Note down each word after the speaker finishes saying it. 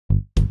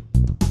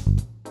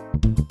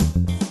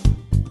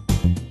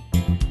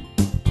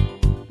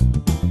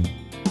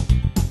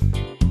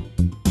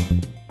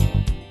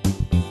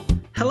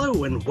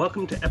Hello and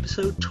welcome to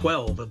episode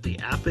 12 of the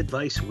App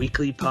Advice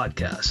Weekly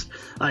Podcast.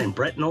 I am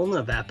Brett Nolan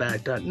of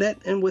AppAddict.net,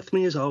 and with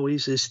me as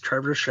always is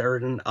Trevor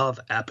Sheridan of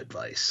App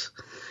Advice.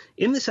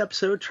 In this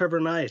episode, Trevor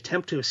and I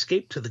attempt to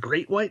escape to the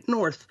Great White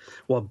North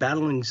while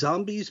battling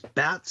zombies,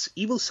 bats,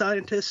 evil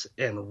scientists,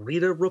 and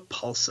Rita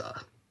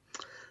Repulsa.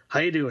 How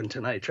you doing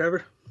tonight,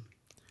 Trevor?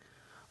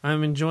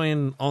 I'm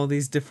enjoying all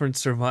these different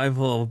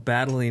survival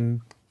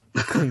battling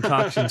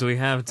concoctions we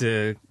have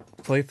to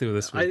play through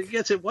this week. I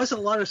guess it was a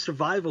lot of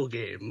survival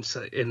games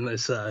in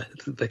this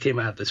that came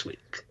out this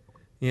week.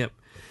 Yep.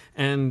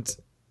 And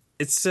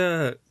it's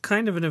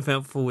kind of an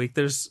eventful week.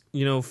 There's,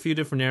 a few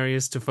different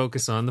areas to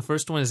focus on. The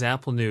first one is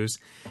Apple News,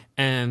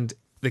 and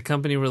the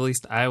company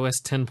released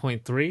iOS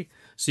 10.3,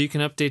 so you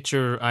can update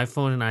your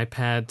iPhone and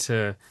iPad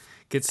to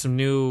get some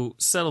new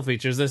subtle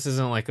features. This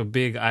isn't like a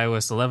big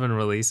iOS 11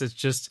 release. It's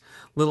just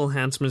little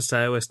enhancements to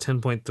iOS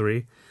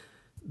 10.3.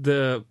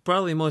 The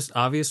probably most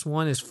obvious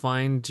one is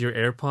Find Your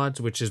AirPods,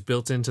 which is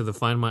built into the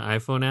Find My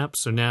iPhone app.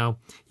 So now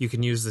you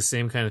can use the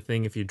same kind of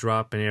thing if you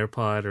drop an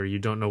AirPod or you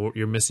don't know what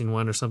you're missing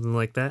one or something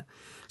like that.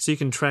 So you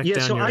can track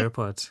down your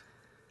AirPods.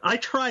 I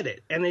tried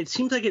it, and it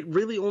seems like it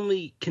really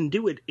only can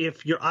do it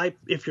if your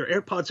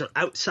AirPods are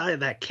outside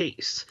of that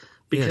case.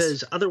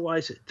 Because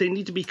otherwise, they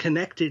need to be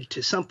connected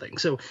to something.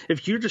 So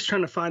if you're just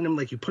trying to find them,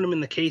 like you put them in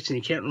the case and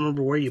you can't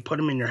remember where you put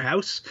them in your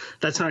house,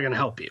 that's not going to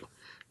help you.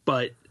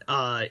 But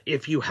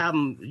if you have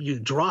them, you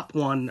drop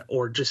one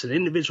or just an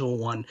individual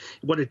one,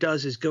 what it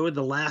does is go to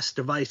the last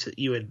device that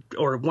you had,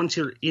 or once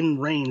you're in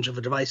range of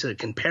a device that it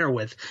can pair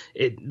with,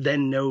 it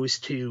then knows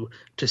to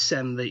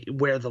send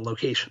where the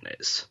location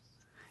is.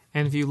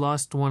 And if you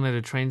lost one at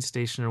a train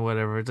station or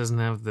whatever, it doesn't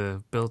have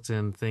the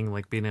built-in thing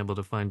like being able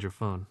to find your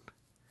phone.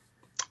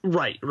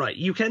 Right.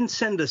 You can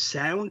send a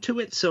sound to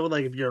it, so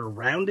like if you're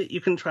around it, you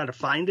can try to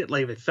find it,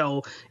 like if it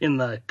fell in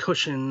the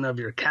cushion of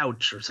your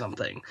couch or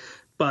something.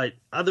 But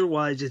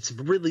otherwise, it's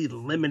really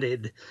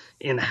limited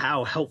in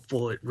how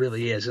helpful it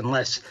really is,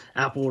 unless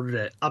Apple were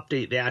to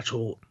update the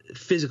actual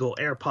physical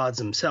AirPods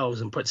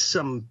themselves and put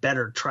some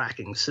better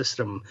tracking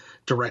system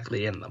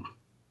directly in them.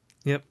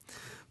 Yep.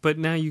 But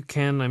now you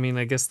can,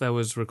 I guess that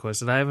was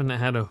requested. I haven't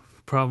had a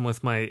problem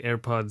with my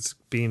AirPods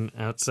being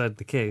outside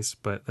the case,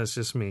 but that's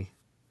just me.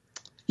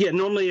 Yeah,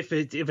 normally if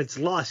it's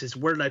lost, it's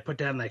where did I put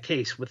down that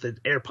case with the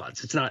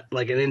AirPods. It's not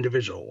like an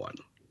individual one.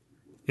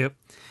 Yep.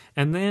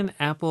 And then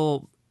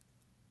Apple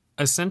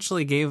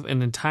essentially gave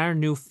an entire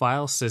new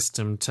file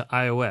system to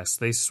iOS.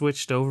 They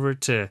switched over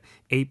to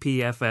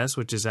APFS,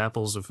 which is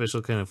Apple's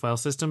official kind of file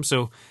system.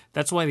 So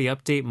that's why the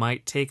update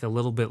might take a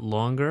little bit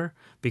longer,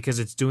 because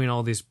it's doing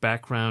all this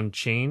background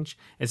change.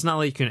 It's not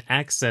like you can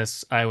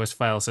access iOS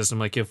file system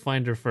like you have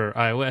Finder for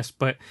iOS,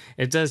 but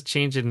it does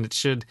change it, and it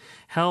should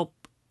help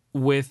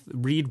with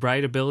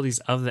read-write abilities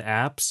of the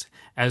apps,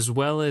 as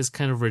well as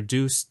kind of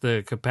reduce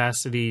the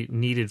capacity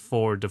needed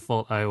for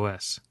default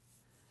iOS.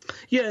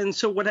 Yeah, and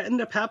so what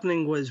ended up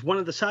happening was one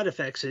of the side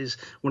effects is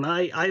when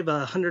I have a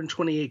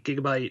 128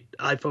 gigabyte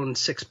iPhone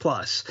 6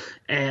 Plus,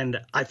 and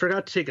I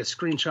forgot to take a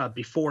screenshot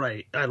before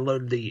I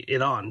loaded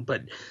it on,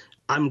 but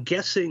I'm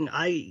guessing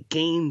I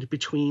gained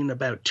between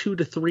about 2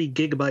 to 3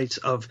 gigabytes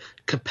of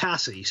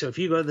capacity. So if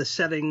you go to the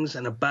settings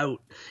and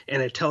about, and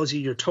it tells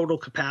you your total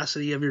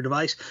capacity of your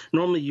device,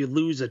 normally you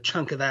lose a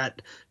chunk of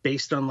that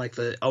based on like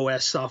the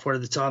OS software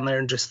that's on there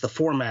and just the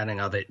formatting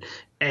of it.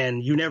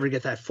 And you never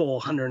get that full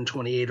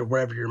 128 or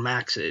wherever your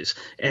max is.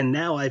 And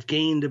now I've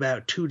gained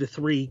about 2 to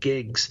 3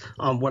 gigs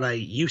on what I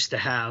used to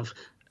have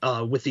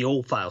with the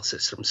old file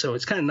system. So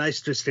it's kind of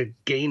nice just to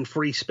gain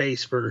free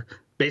space for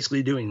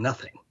basically doing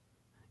nothing.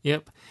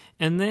 Yep.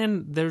 And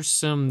then there's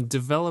some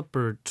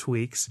developer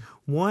tweaks.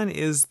 One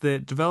is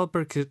that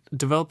developers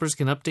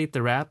can update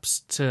their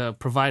apps to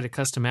provide a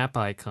custom app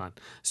icon.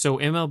 So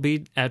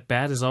MLB at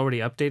Bat has already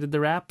updated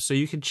their app, so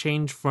you can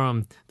change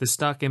from the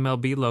stock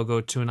MLB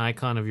logo to an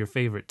icon of your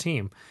favorite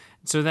team.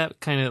 So that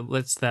kind of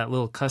lets that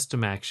little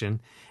custom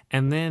action.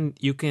 And then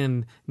you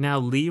can now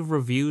leave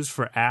reviews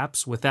for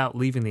apps without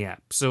leaving the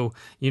app. So,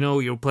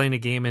 you're playing a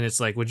game and it's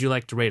like, would you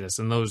like to rate us?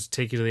 And those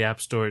take you to the App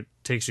Store. It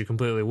takes you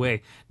completely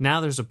away. Now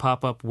there's a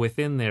pop-up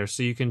within there,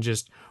 so you can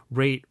just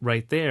rate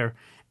right there.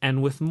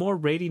 And with more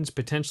ratings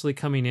potentially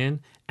coming in,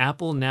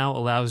 Apple now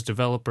allows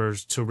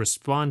developers to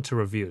respond to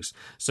reviews.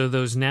 So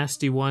those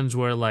nasty ones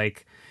where,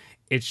 like,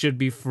 it should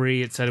be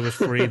free, it said it was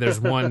free, there's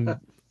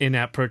one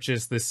in-app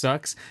purchase, this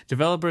sucks.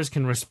 Developers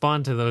can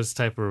respond to those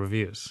type of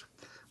reviews.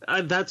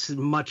 That's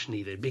much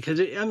needed because,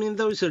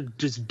 those are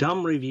just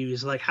dumb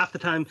reviews. Like half the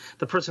time,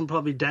 the person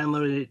probably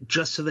downloaded it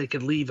just so they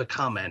could leave a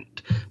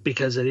comment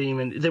because they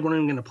weren't even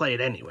going to play it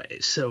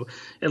anyways. So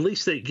at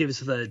least it gives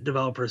the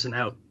developers an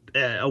out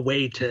a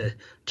way to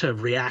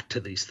react to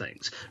these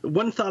things.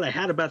 One thought I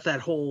had about that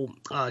whole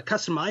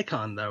custom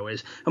icon, though,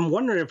 is I'm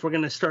wondering if we're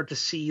going to start to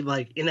see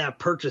like in-app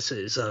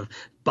purchases of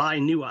buy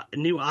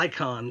new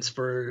icons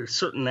for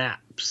certain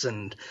apps,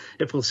 and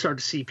if we'll start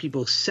to see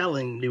people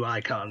selling new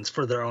icons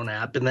for their own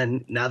app, and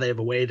then now they have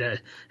a way to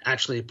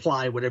actually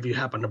apply whatever you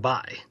happen to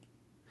buy.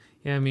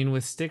 Yeah, I mean,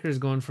 with stickers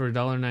going for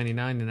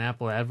 $1.99 and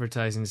Apple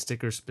advertising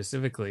stickers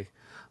specifically,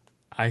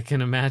 I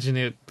can imagine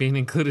it being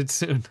included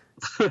soon.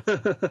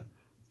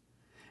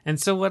 And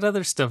so what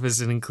other stuff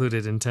isn't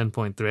included in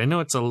 10.3? I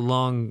know it's a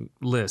long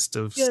list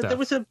of stuff. Yeah, there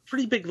was a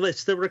pretty big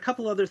list. There were a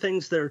couple other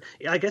things there.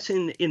 I guess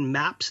in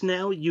maps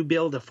now, you be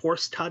able to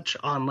force touch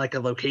on like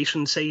a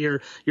location. Say you're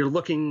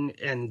looking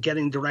and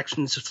getting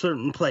directions to a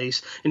certain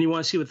place, and you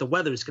want to see what the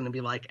weather is going to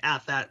be like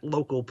at that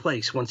local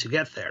place once you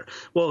get there.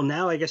 Well,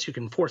 now I guess you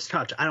can force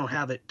touch. I don't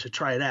have it to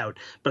try it out,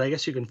 but I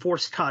guess you can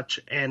force touch,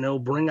 and it'll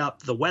bring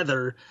up the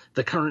weather,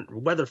 the current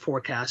weather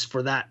forecast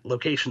for that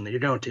location that you're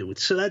going to.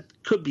 So that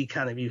could be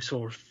kind of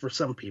useful for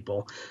some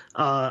people.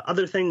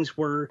 Other things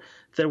were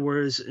there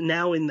was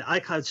now in the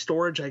iCloud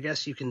storage, I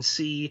guess you can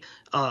see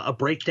a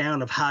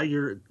breakdown of how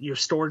your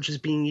storage is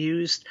being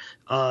used.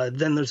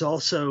 Then there's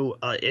also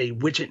a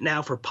widget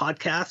now for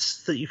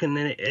podcasts that you can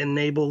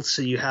enable,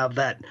 so you have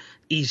that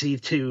easy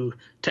to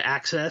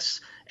access.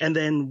 And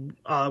then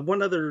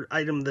one other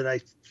item that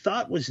I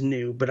thought was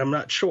new, but I'm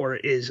not sure,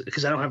 is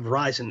because I don't have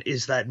Verizon,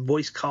 is that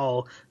voice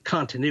call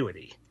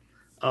continuity,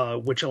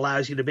 which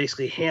allows you to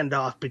basically hand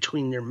off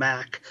between your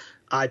Mac,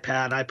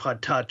 iPad, iPod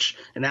Touch,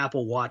 and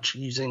Apple Watch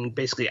using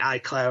basically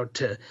iCloud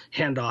to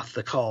hand off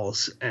the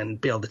calls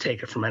and be able to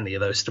take it from any of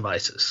those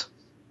devices.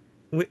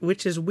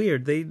 Which is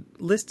weird. They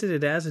listed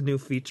it as a new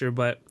feature,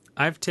 but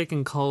I've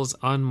taken calls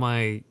on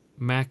my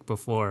Mac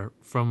before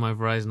from my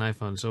Verizon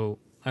iPhone, so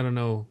I don't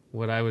know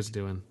what I was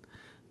doing.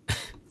 I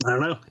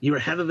don't know. You were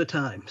ahead of the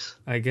times.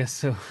 I guess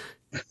so.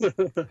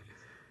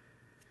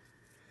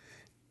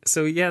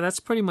 So yeah,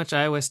 that's pretty much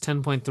iOS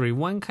 10.3.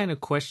 One kind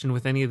of question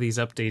with any of these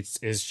updates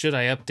is, should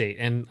I update?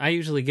 And I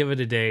usually give it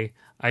a day.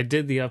 I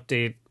did the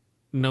update,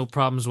 no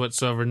problems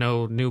whatsoever,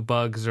 no new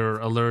bugs or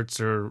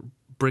alerts or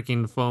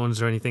bricking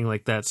phones or anything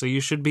like that. So you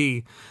should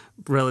be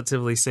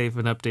relatively safe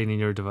in updating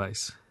your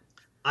device.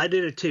 I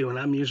did it too, and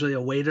I'm usually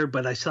a waiter,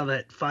 but I saw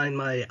that Find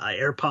My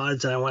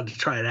AirPods, and I wanted to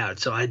try it out,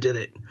 so I did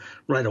it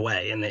right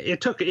away. And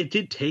it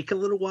did take a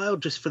little while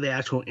just for the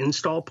actual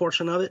install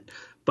portion of it,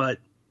 but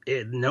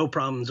no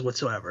problems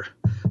whatsoever.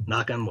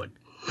 Knock on wood.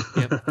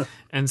 Yep.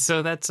 And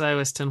so that's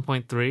iOS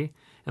 10.3,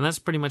 and that's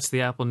pretty much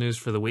the Apple news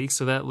for the week.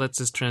 So that lets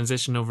us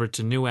transition over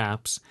to new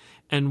apps.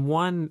 And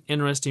one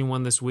interesting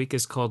one this week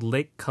is called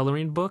Lake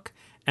Coloring Book.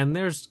 And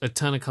there's a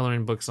ton of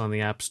coloring books on the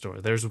App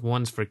Store. There's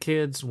ones for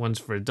kids, ones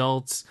for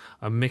adults,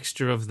 a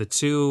mixture of the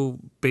two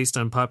based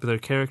on popular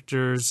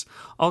characters,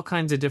 all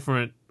kinds of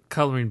different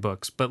coloring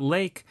books. But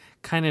Lake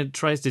kind of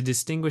tries to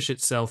distinguish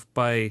itself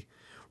by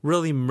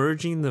really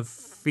merging the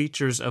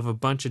features of a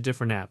bunch of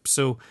different apps.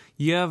 So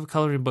you have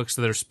coloring books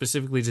that are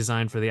specifically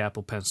designed for the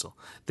Apple Pencil.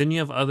 Then you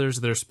have others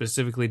that are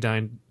specifically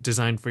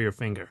designed for your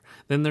finger.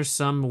 Then there's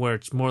some where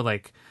it's more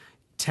like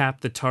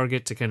tap the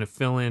target to kind of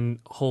fill in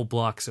whole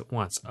blocks at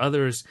once.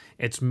 Others,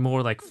 it's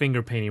more like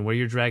finger painting, where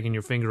you're dragging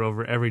your finger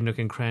over every nook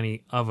and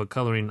cranny of a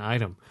coloring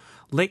item.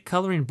 Lake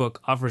Coloring Book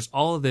offers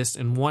all of this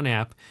in one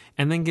app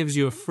and then gives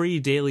you a free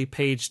daily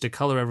page to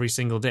color every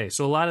single day.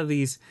 So a lot of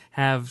these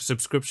have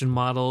subscription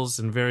models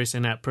and various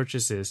in-app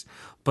purchases,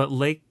 but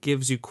Lake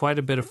gives you quite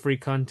a bit of free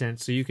content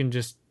so you can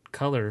just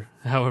color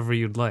however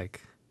you'd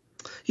like.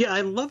 Yeah,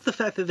 I love the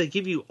fact that they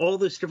give you all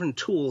those different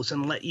tools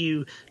and let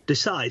you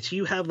decide. So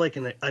you have like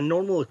a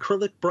normal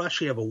acrylic brush,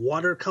 you have a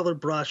watercolor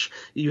brush,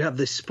 you have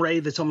this spray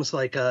that's almost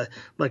like a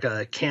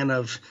can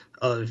of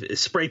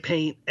spray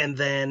paint, and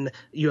then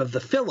you have the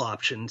fill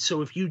option.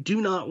 So if you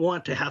do not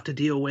want to have to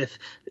deal with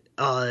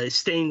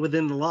staying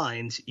within the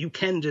lines, you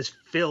can just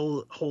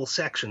fill whole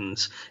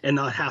sections and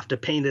not have to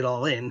paint it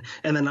all in.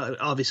 And then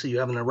obviously you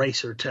have an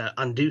eraser to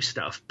undo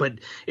stuff. But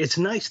it's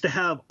nice to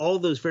have all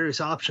those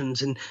various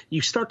options, and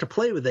you start to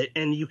play with it,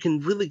 and you can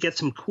really get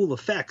some cool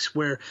effects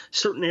where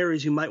certain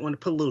areas you might want to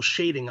put a little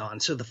shading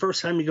on. So the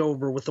first time you go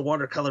over with the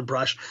watercolor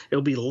brush,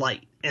 it'll be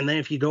light. And then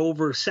if you go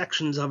over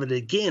sections of it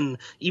again,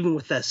 even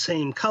with that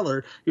same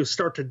color, you'll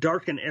start to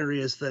darken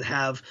areas that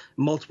have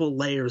multiple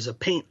layers of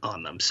paint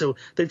on them. So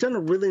they've done a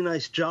really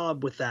nice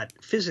job with that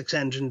physics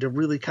engine to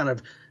really kind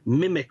of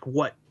mimic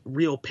what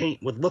real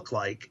paint would look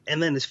like.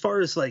 And then as far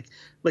as like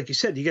you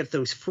said, you get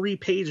those free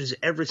pages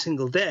every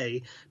single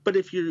day. But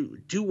if you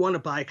do want to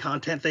buy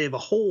content, they have a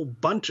whole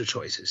bunch of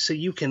choices. So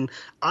you can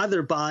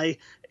either buy,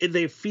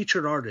 they've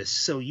featured artists.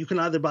 So you can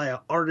either buy an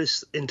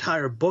artist's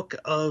entire book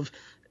of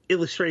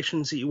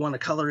illustrations that you want to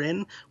color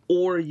in,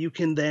 or you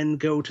can then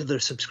go to their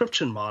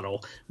subscription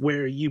model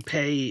where you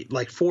pay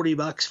like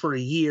 $40 for a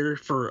year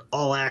for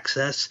all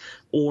access,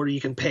 or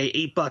you can pay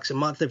 $8 a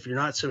month if you're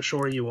not so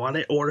sure you want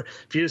it, or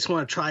if you just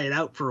want to try it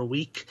out for a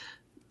week,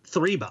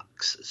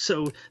 $3.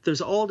 So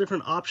there's all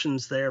different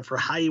options there for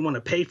how you want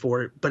to pay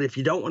for it. But if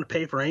you don't want to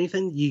pay for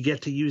anything, you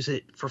get to use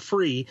it for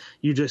free.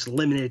 You just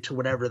limit it to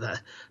whatever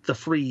the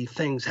free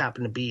things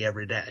happen to be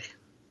every day.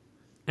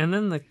 And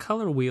then the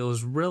color wheel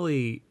is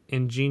really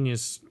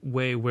ingenious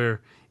way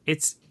where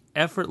it's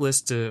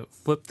effortless to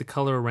flip the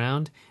color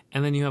around,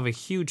 and then you have a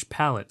huge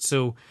palette.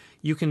 So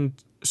you can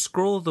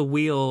scroll the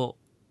wheel,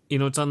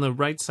 it's on the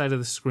right side of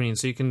the screen.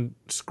 So you can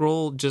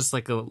scroll just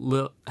like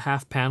a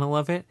half panel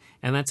of it,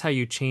 and that's how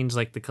you change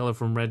like the color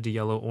from red to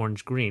yellow,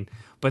 orange, green.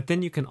 But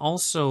then you can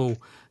also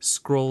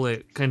scroll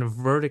it kind of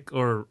vertical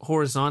or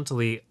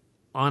horizontally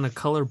on a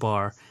color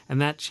bar,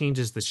 and that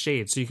changes the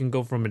shade. So you can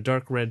go from a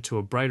dark red to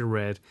a brighter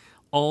red,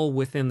 all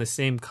within the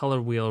same color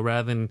wheel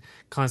rather than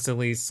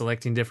constantly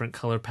selecting different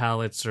color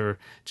palettes or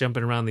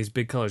jumping around these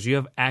big colors. You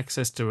have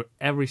access to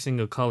every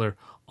single color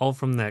all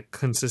from that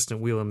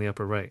consistent wheel in the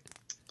upper right.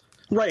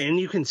 Right, and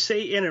you can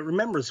say, and it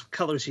remembers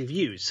colors you've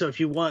used. So if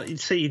you want,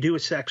 say you do a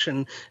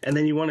section and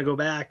then you want to go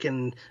back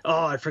and,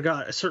 I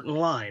forgot a certain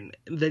line,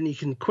 then you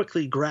can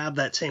quickly grab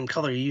that same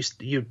color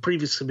you'd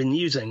previously been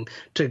using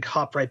to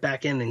hop right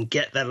back in and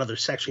get that other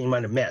section you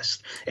might have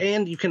missed.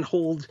 And you can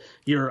hold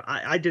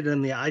I did it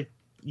in I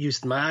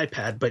used my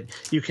iPad, but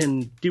you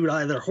can do it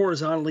either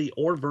horizontally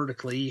or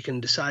vertically. You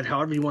can decide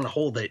however you want to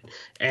hold it,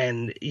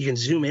 and you can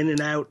zoom in and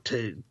out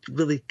to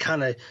really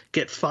kind of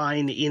get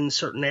fine in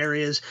certain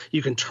areas.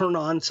 You can turn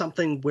on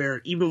something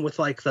where even with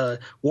like the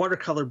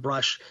watercolor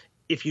brush,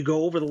 if you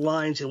go over the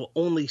lines,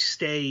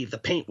 the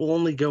paint will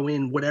only go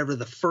in whatever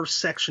the first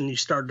section you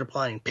started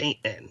applying paint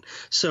in.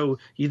 So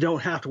you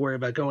don't have to worry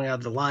about going out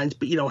of the lines,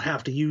 but you don't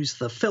have to use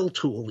the fill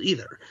tool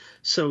either.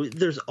 So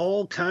there's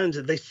all kinds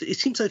of, it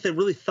seems like they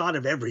really thought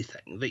of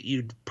everything that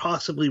you'd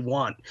possibly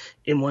want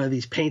in one of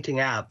these painting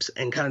apps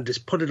and kind of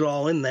just put it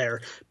all in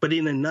there, but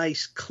in a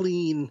nice,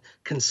 clean,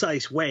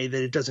 concise way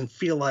that it doesn't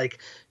feel like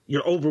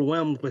you're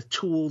overwhelmed with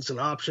tools and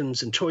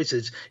options and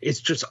choices.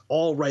 It's just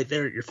all right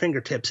there at your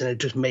fingertips, and it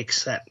just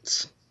makes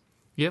sense.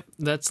 Yep,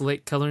 that's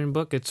Late Coloring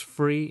Book. It's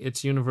free.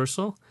 It's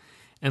universal.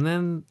 And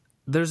then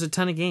there's a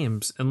ton of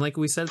games. And like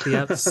we said at the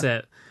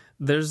outset,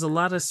 there's a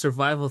lot of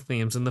survival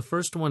themes. And the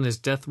first one is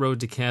Death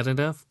Road to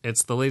Canada.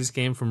 It's the latest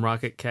game from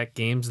Rocket Cat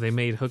Games. They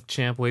made Hook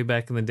Champ way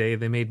back in the day.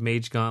 They made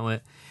Mage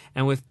Gauntlet.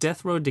 And with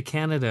Death Road to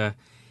Canada,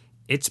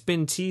 it's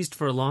been teased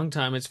for a long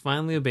time. It's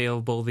finally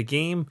available. The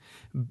game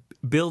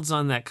builds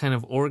on that kind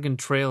of Oregon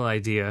Trail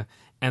idea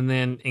and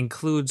then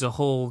includes a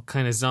whole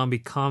kind of zombie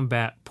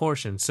combat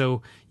portion.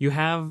 So you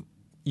have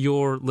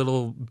your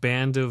little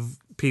band of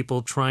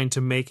people trying to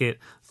make it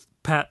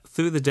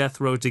through the death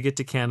road to get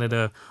to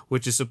Canada,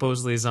 which is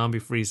supposedly a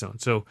zombie-free zone.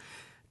 So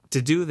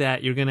to do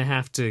that, you're going to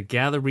have to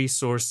gather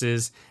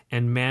resources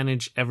and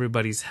manage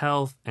everybody's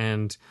health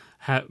and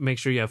make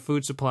sure you have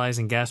food supplies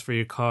and gas for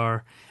your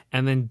car,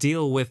 and then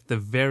deal with the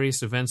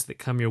various events that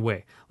come your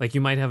way. Like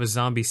you might have a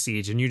zombie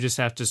siege and you just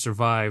have to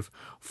survive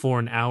for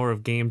an hour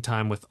of game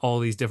time with all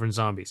these different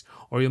zombies.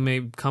 Or you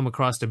may come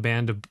across a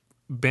band of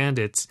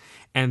bandits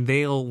and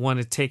they'll want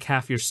to take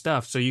half your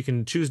stuff, so you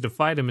can choose to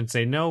fight them and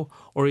say no,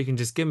 or you can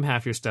just give them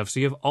half your stuff.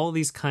 So you have all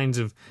these kinds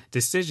of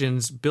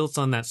decisions built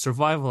on that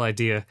survival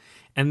idea,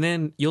 and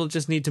then you'll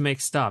just need to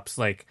make stops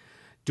like,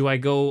 do I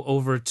go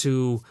over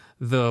to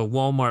the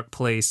Walmart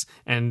place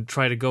and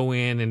try to go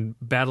in and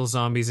battle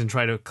zombies and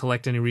try to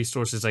collect any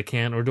resources I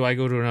can? Or do I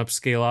go to an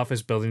upscale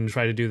office building and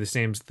try to do the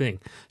same thing?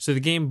 So the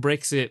game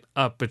breaks it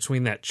up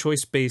between that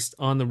choice-based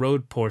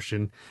on-the-road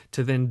portion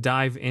to then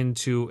dive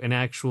into an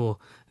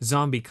actual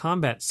zombie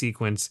combat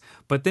sequence.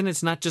 But then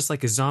it's not just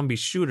like a zombie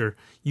shooter.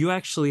 You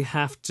actually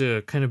have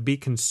to kind of be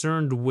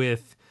concerned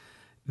with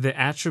the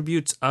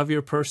attributes of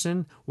your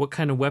person, what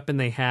kind of weapon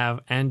they have,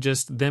 and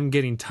just them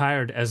getting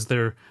tired as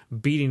they're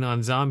beating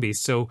on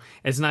zombies. So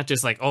it's not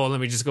just like, oh,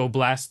 let me just go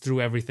blast through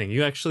everything.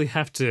 You actually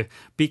have to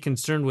be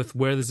concerned with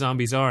where the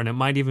zombies are, and it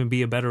might even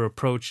be a better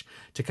approach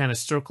to kind of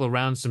circle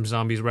around some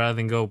zombies rather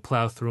than go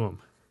plow through them.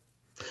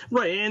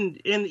 Right,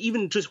 and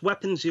even just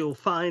weapons you'll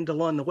find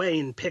along the way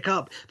and pick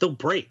up, they'll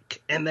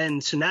break. And then,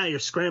 so now you're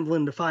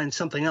scrambling to find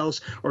something else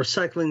or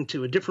cycling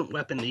to a different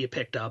weapon that you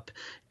picked up.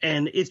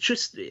 And it's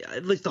just,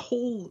 like, the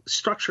whole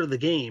structure of the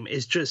game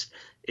is just,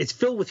 it's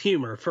filled with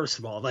humor, first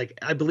of all. Like,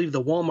 I believe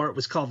the Walmart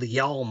was called the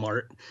Y'all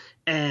Mart.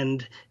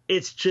 And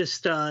it's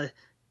just,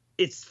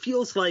 it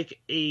feels like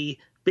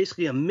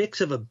basically a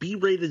mix of a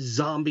B-rated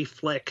zombie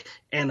flick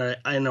and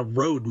a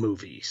road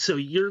movie. So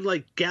you're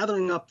like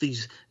gathering up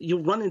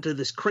you'll run into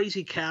this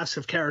crazy cast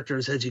of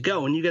characters as you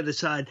go, and you got to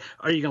decide,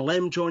 are you going to let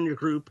them join your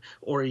group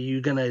or are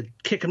you going to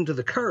kick them to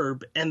the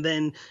curb? And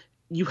then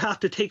you have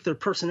to take their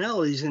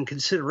personalities in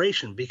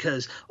consideration,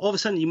 because all of a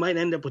sudden you might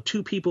end up with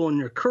two people in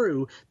your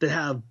crew that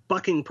have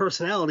bucking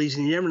personalities,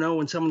 and you never know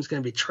when someone's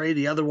going to betray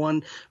the other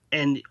one,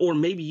 or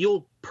maybe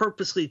you'll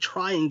purposely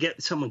try and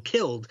get someone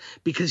killed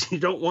because you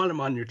don't want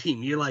them on your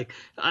team. You're like,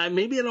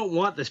 maybe I don't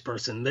want this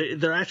person.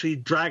 They're actually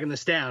dragging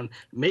us down.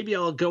 Maybe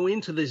I'll go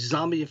into this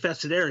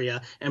zombie-infested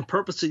area and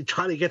purposely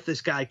try to get this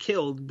guy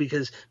killed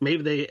because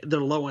maybe they're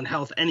low on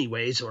health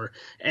anyways,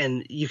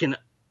 and you can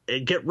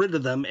get rid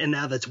of them, and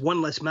now that's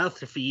one less mouth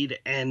to feed,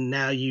 and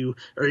now you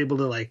are able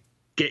to like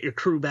get your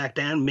crew back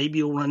down. Maybe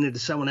you'll run into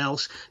someone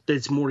else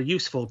that's more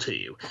useful to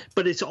you.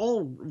 But it's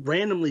all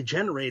randomly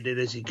generated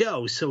as you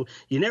go, so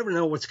you never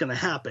know what's going to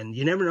happen.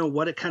 You never know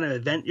what kind of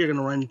event you're going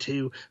to run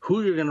into,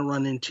 who you're going to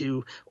run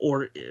into,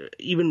 or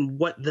even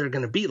what they're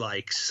going to be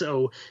like.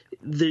 So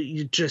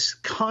you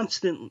just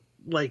constant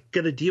like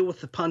got to deal with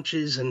the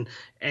punches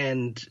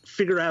and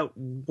figure out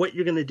what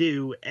you're going to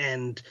do.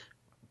 And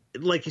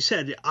like you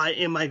said,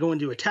 am I going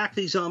to attack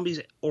these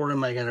zombies or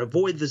am I going to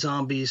avoid the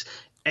zombies?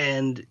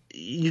 And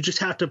you just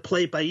have to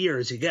play it by ear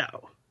as you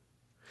go.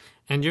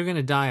 And you're going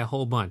to die a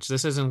whole bunch.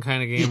 This isn't the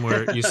kind of game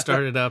where you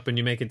start it up and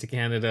you make it to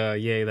Canada.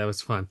 Yay, that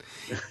was fun.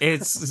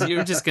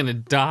 You're just going to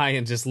die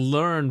and just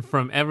learn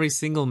from every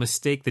single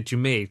mistake that you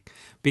made.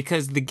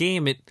 Because the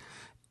game,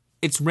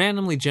 it's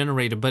randomly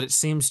generated, but it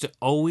seems to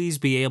always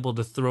be able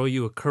to throw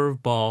you a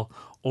curveball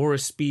or a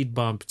speed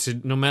bump to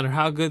no matter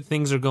how good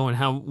things are going,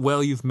 how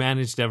well you've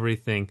managed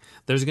everything,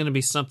 there's going to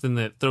be something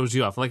that throws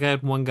you off. Like I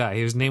had one guy,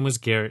 his name was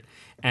Garrett,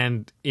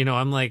 and,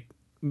 I'm like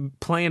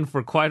playing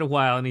for quite a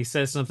while, and he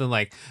says something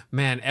like,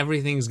 man,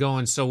 everything's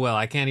going so well,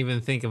 I can't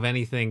even think of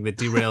anything that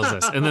derails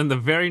us. And then the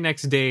very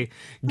next day,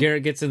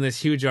 Garrett gets in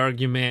this huge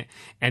argument,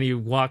 and he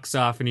walks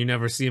off, and you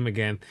never see him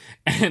again.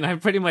 And I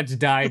pretty much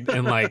died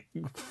in like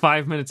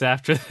 5 minutes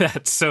after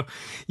that. So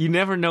you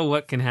never know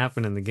what can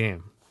happen in the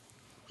game.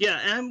 Yeah,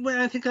 and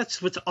I think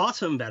that's what's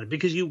awesome about it,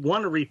 because you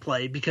want to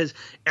replay, because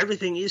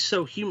everything is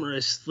so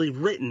humorously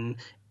written,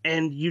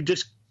 and you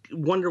just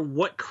wonder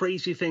what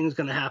crazy thing's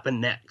going to happen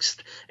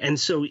next. And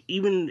so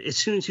even as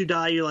soon as you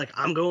die, you're like,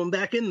 I'm going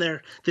back in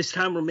there. This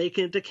time we're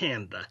making it to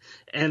Canada.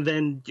 And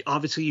then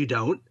obviously you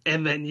don't.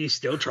 And then you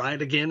still try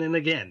it again and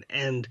again.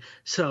 And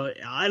so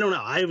I don't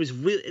know.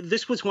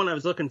 This was one I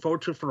was looking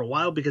forward to for a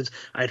while, because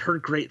I'd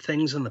heard great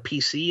things on the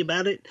PC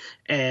about it.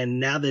 And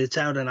now that it's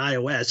out on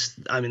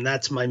iOS, I mean,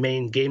 that's my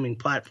main gaming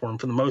platform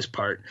for the most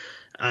part.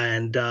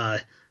 And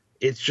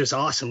it's just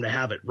awesome to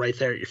have it right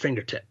there at your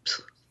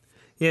fingertips.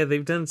 Yeah,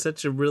 they've done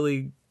such a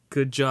really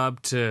good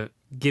job to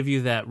give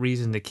you that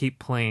reason to keep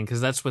playing,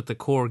 because that's what the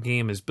core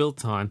game is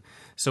built on.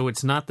 So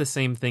it's not the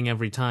same thing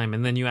every time,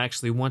 and then you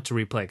actually want to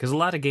replay. Because a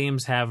lot of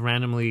games have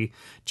randomly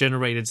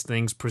generated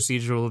things,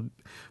 procedural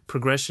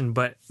progression,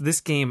 but this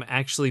game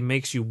actually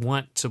makes you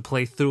want to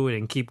play through it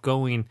and keep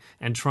going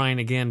and trying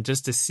again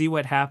just to see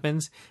what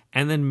happens,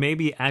 and then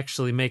maybe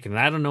actually make it. And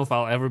I don't know if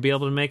I'll ever be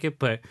able to make it,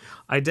 but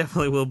I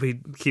definitely will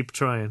keep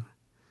trying.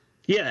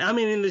 Yeah, I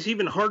mean, and there's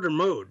even harder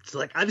modes.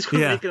 Like, I just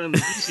couldn't make it on the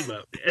easy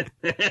mode,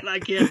 and I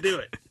can't do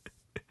it.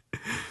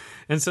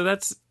 And so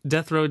that's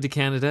Death Road to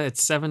Canada.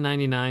 It's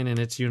 $7.99 and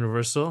it's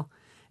universal.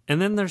 And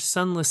then there's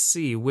Sunless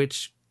Sea,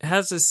 which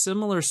has a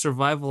similar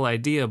survival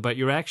idea, but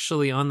you're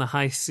actually on the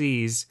high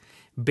seas,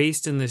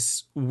 based in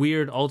this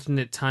weird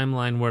alternate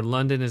timeline where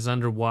London is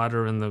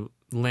underwater and the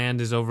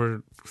land is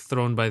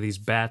overthrown by these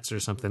bats or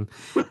something.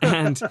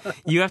 And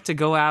you have to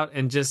go out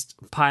and just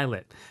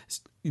pilot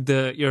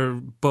your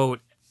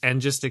boat and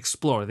just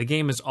explore. The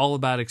game is all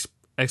about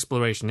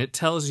exploration. It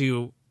tells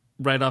you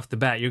right off the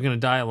bat you're going to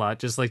die a lot,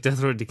 just like Death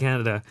Road to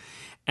Canada.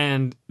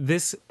 And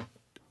this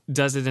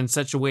does it in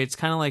such a way, it's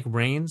kind of like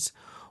Reigns,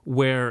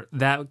 where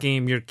that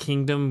game, your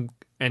kingdom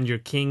and your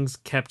kings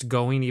kept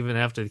going even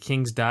after the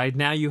kings died.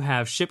 Now you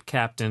have ship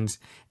captains,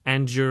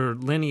 and your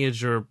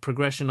lineage or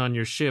progression on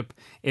your ship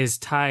is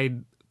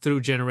tied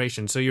through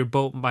generations. So your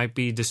boat might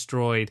be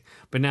destroyed,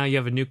 but now you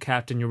have a new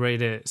captain, you're ready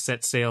to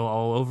set sail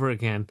all over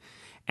again.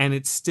 And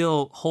it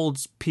still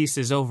holds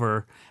pieces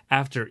over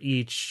after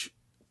each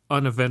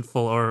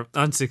uneventful or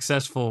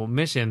unsuccessful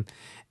mission.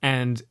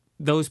 And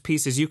those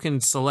pieces, you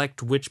can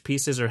select which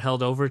pieces are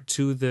held over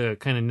to the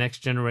kind of next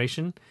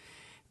generation.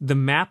 The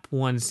map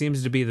one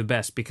seems to be the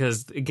best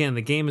because, again,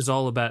 the game is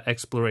all about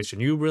exploration.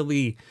 You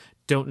really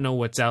don't know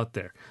what's out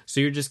there. So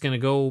you're just going to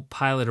go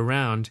pilot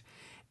around,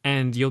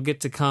 and you'll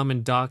get to come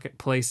and dock at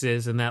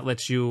places, and that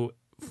lets you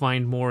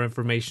find more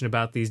information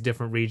about these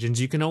different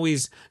regions. You can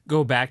always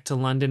go back to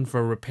London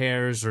for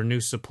repairs or new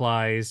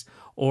supplies,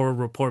 or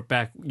report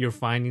back your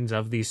findings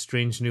of these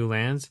strange new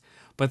lands.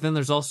 But then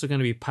there's also going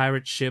to be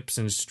pirate ships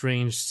and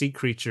strange sea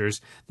creatures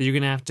that you're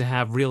going to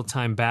have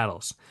real-time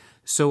battles.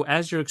 So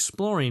as you're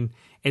exploring,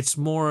 it's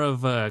more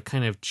of a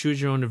kind of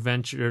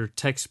choose-your-own-adventure,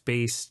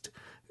 text-based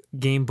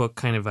game book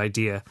kind of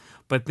idea.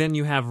 But then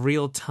you have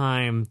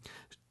real-time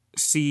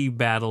sea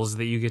battles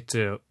that you get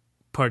to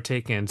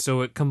partake in.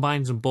 So it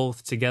combines them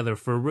both together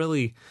for a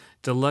really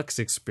deluxe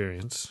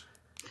experience.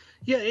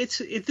 Yeah,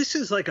 this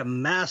is like a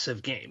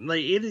massive game.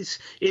 Like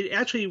it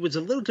actually was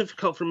a little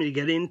difficult for me to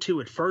get into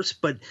at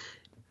first, but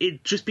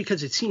it just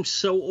because it seems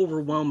so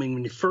overwhelming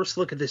when you first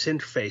look at this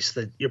interface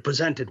that you're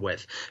presented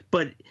with.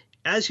 But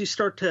as you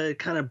start to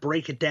kind of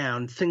break it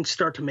down, things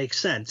start to make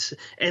sense.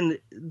 And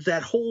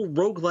that whole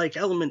roguelike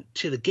element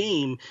to the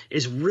game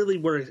is really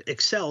where it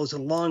excels,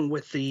 along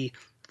with the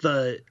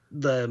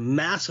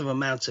massive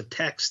amounts of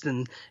text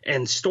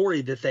and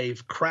story that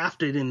they've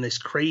crafted in this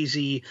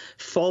crazy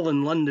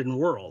fallen London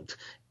world.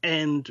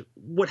 And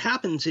what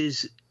happens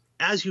is,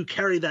 as you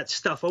carry that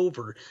stuff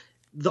over,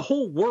 the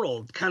whole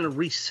world kind of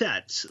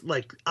resets.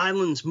 Like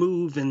islands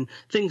move and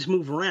things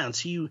move around,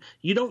 so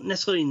you don't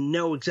necessarily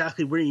know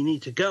exactly where you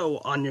need to go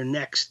on your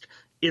next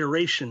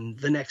iteration,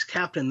 the next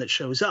captain that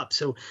shows up.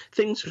 So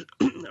things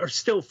are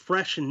still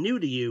fresh and new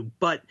to you,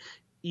 but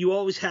you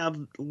always have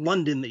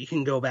London that you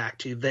can go back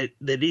to that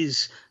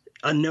is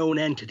a known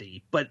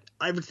entity. But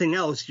everything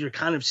else, you're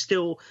kind of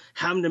still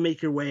having to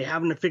make your way,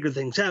 having to figure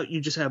things out. You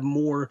just have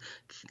more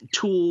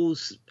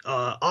tools,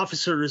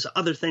 officers,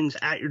 other things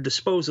at your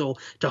disposal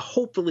to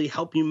hopefully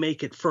help you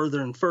make it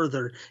further and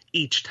further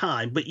each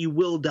time. But you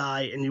will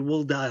die, and you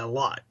will die a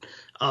lot.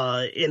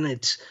 And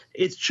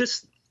it's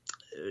just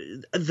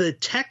the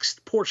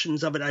text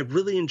portions of it I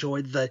really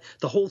enjoyed, the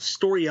whole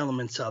story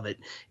elements of it.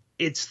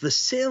 It's the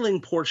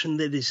sailing portion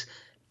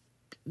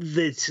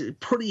that's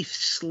pretty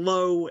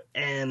slow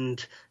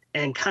and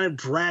kind of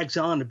drags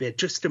on a bit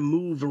just to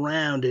move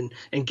around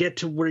and get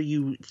to where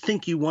you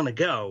think you want to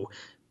go.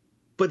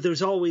 But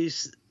there's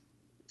always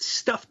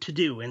stuff to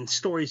do and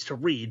stories to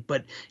read,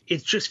 but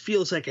it just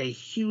feels like a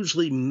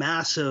hugely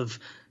massive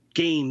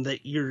game that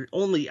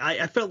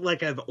I felt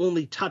like I've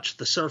only touched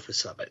the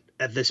surface of it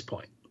at this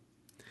point.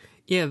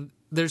 Yeah,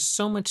 there's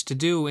so much to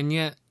do, and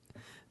yet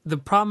the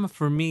problem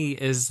for me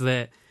is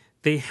that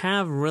they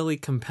have really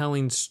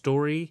compelling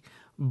story,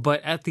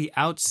 but at the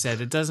outset,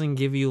 it doesn't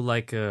give you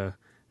like a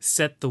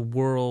set the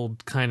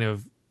world kind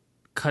of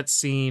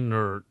cutscene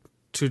or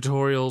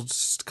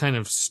tutorials kind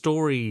of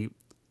story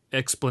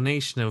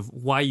explanation of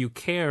why you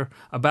care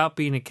about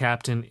being a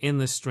captain in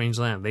this strange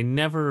land. They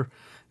never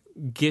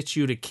get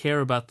you to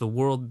care about the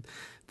world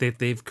that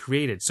they've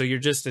created. So you're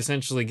just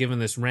essentially given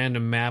this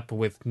random map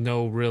with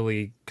no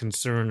really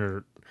concern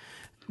or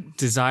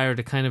desire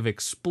to kind of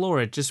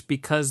explore it just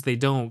because they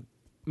don't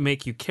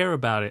make you care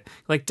about it.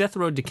 Like Death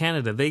Road to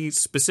Canada, they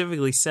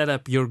specifically set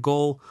up your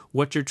goal,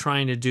 what you're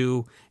trying to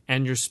do,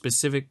 and your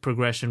specific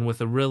progression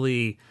with a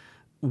really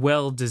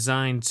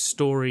well-designed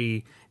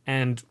story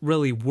and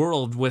really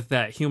world with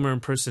that humor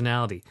and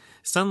personality.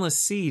 Sunless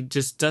Sea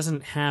just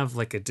doesn't have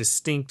like a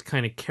distinct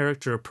kind of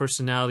character or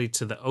personality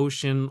to the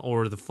ocean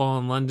or the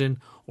Fallen London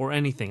or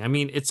anything. I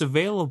mean, it's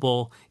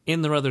available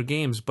in their other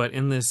games, but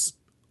in this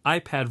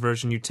iPad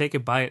version, you take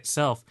it by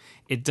itself,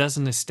 it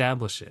doesn't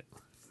establish it.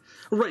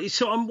 Right,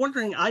 so I'm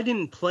wondering, I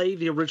didn't play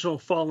the original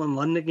Fallen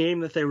London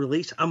game that they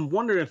released. I'm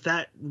wondering if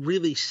that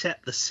really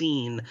set the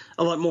scene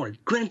a lot more.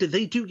 Granted,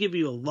 they do give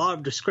you a lot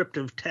of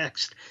descriptive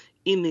text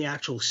in the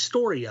actual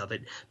story of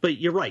it, but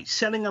you're right,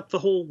 setting up the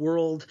whole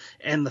world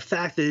and the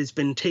fact that it's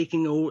been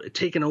taken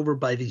over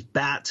by these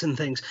bats and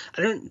things,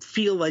 I don't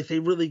feel like they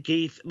really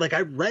gave, like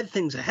I read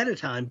things ahead of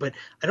time, but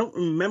I don't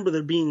remember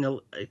there being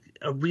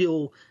a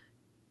real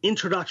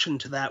introduction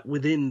to that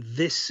within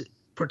this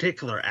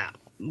particular app.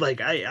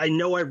 Like, I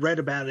know I read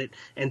about it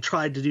and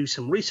tried to do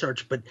some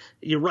research, but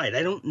you're right.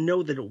 I don't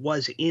know that it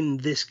was in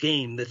this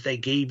game that they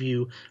gave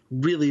you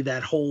really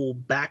that whole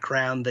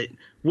background that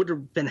would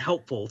have been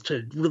helpful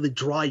to really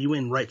draw you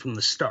in right from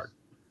the start.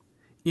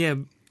 Yeah,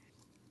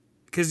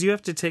 because you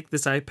have to take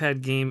this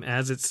iPad game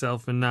as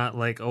itself and not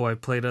like, oh, I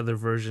played other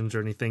versions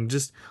or anything.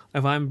 Just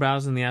if I'm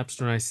browsing the App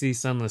Store and I see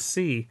Sunless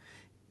Sea,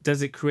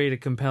 does it create a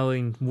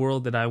compelling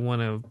world that I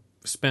want to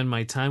spend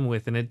my time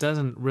with? And it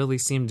doesn't really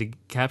seem to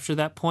capture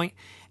that point.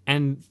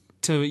 And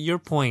to your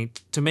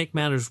point, to make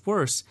matters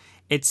worse,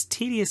 it's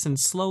tedious and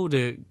slow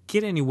to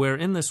get anywhere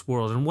in this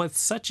world. And with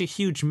such a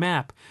huge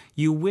map,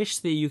 you wish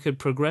that you could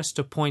progress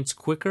to points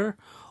quicker,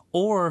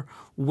 or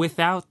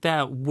without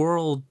that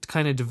world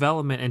kind of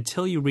development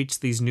until you reach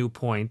these new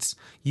points,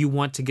 you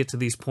want to get to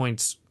these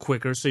points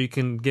quicker so you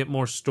can get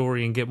more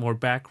story and get more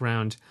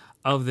background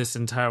of this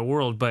entire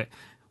world. But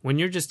when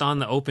you're just on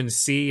the open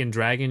sea and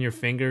dragging your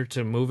finger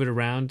to move it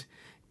around,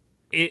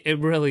 it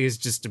really is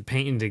just a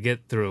pain to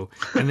get through.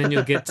 And then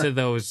you'll get to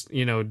those,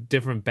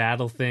 different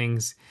battle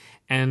things.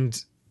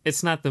 And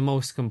it's not the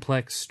most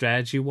complex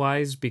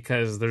strategy-wise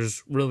because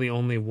there's really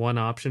only one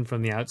option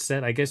from the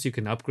outset. I guess you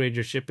can upgrade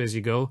your ship as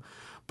you go.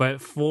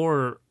 But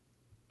for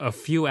a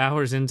few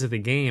hours into the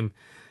game,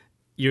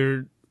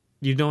 you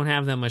don't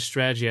have that much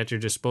strategy at your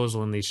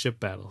disposal in these ship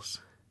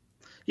battles.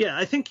 Yeah,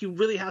 I think you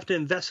really have to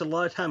invest a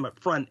lot of time up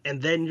front,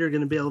 and then you're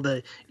going to be able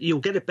to, you'll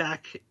get it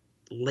back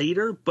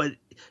later, but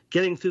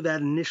getting through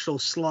that initial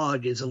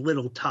slog is a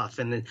little tough,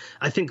 and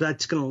I think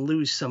that's going to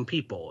lose some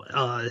people.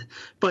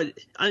 But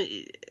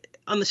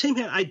on the same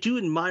hand, I do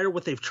admire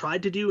what they've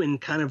tried to do, and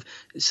kind of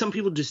some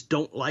people just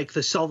don't like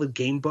the solid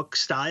game book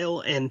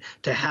style, and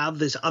to have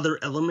this other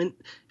element,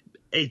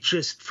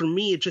 for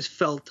me, it just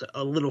felt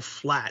a little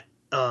flat.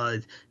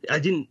 They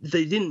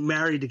didn't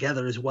marry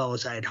together as well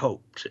as I had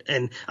hoped.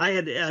 And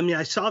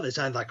I saw this,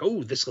 I was like,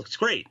 oh, this looks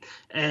great.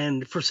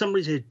 And for some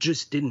reason, it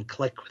just didn't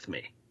click with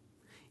me.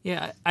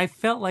 Yeah, I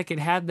felt like it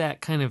had that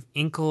kind of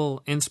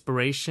Inkle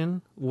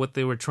inspiration, what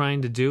they were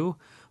trying to do,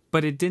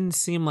 but it didn't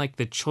seem like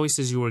the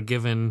choices you were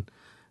given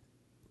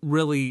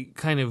really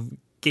kind of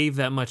gave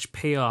that much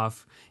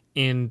payoff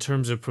in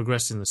terms of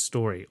progressing the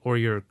story or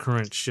your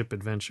current ship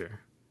adventure.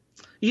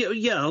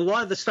 Yeah, a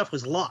lot of the stuff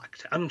was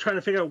locked. I'm trying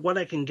to figure out what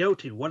I can go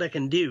to, what I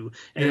can do,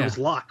 and it was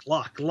locked.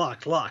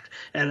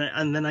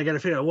 And then I got to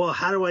figure out, well,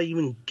 how do I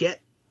even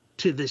get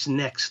to this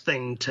next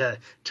thing to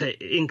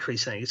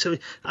increase things? So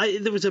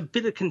there was a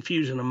bit of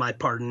confusion on my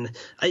part, and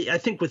I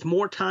think with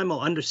more time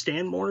I'll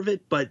understand more of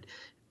it, but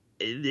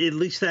at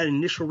least that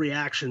initial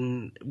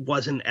reaction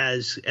wasn't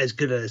as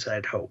good as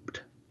I'd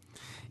hoped.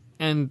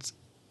 And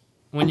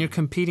when you're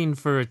competing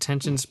for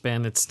attention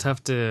span, it's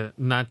tough to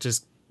not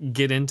just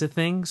get into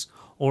things,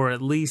 or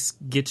at least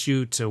get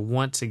you to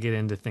want to get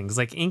into things.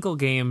 Like Inkle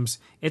Games,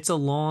 it's a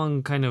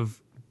long kind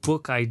of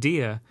book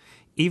idea.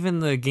 Even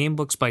the game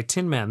books by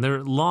Tin Man,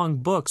 they're long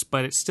books,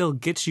 but it still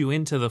gets you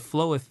into the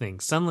flow of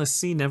things. Sunless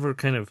Sea never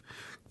kind of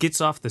gets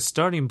off the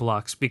starting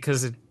blocks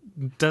because it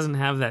doesn't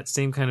have that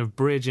same kind of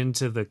bridge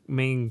into the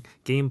main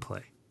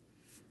gameplay.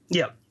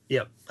 Yep,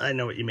 I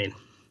know what you mean.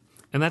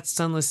 And that's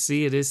Sunless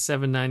Sea. It is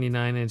 $7.99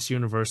 and it's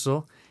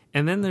universal.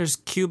 And then there's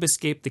Cube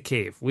Escape the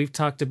Cave. We've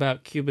talked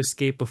about Cube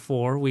Escape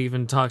before. We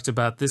even talked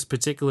about this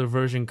particular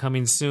version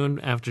coming soon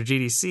after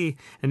GDC.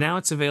 And now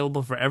it's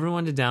available for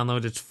everyone to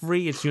download. It's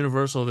free. It's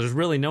universal. There's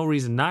really no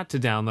reason not to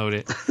download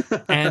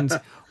it. And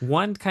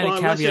one kind of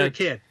unless you're a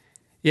caveat. kid.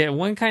 Yeah,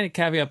 one kind of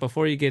caveat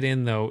before you get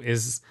in, though,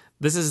 is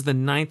this is the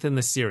 9th in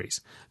the series.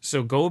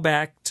 So go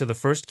back to the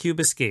first Cube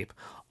Escape.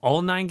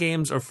 All 9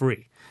 games are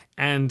free.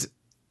 And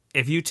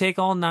if you take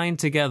all 9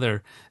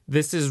 together,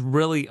 this is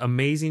really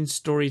amazing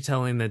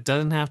storytelling that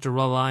doesn't have to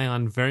rely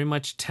on very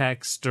much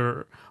text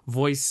or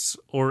voice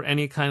or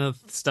any kind of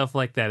stuff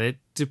like that. It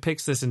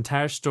depicts this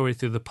entire story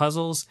through the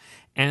puzzles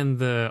and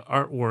the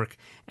artwork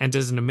and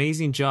does an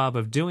amazing job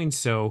of doing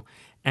so.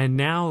 And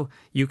now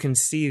you can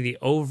see the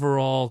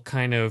overall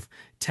kind of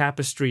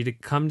tapestry to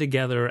come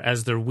together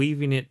as they're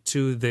weaving it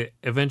to the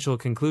eventual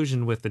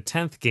conclusion with the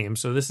 10th game.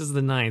 So this is the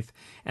 9th,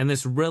 and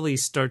this really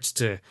starts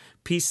to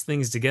piece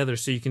things together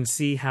so you can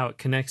see how it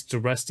connects to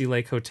Rusty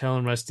Lake Hotel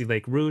and Rusty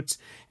Lake Roots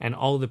and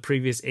all the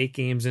previous 8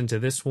 games into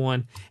this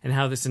one, and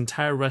how this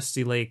entire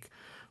Rusty Lake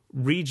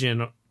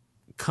region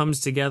comes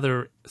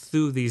together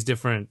through these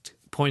different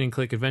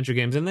point-and-click adventure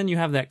games. And then you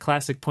have that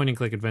classic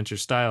point-and-click adventure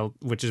style,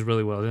 which is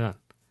really well done.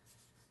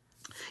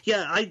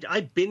 Yeah, I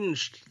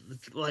binged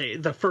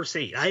like the first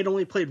 8. I had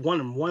only played one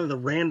of the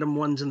random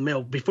ones in the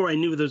middle before I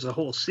knew there was a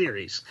whole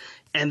series.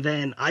 And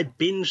then I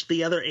binged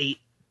the other 8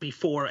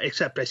 before,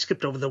 except I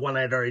skipped over the one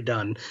I'd already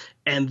done,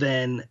 and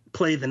then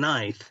played the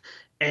 9th.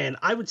 And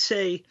I would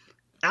say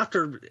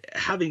after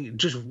having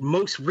just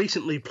most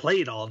recently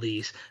played all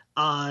these,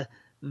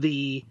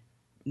 the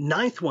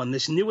 9th one,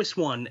 this newest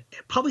one,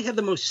 probably had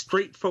the most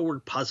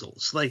straightforward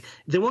puzzles. Like,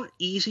 they weren't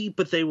easy,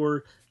 but they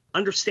were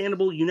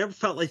understandable. You never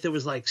felt like there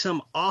was like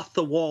some off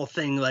the wall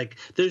thing, like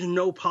there's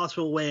no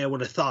possible way I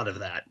would have thought of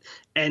that.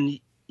 And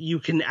you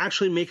can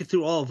actually make it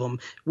through all of them,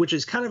 which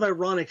is kind of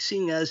ironic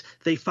seeing as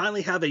they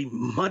finally have a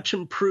much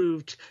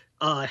improved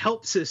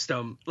help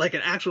system, like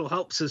an actual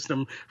help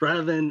system,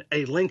 rather than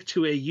a link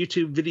to a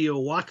YouTube video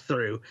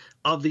walkthrough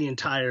of the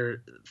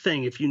entire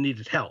thing if you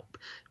needed help.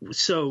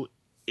 So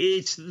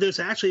there's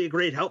actually a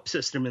great help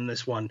system in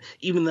this one,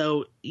 even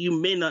though you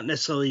may not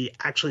necessarily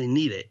actually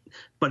need it,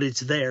 but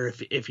it's there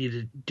if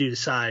you do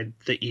decide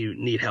that you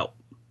need help.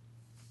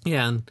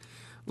 Yeah, and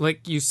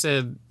like you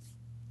said,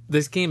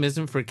 this game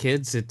isn't for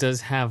kids. It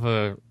does have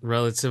a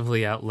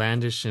relatively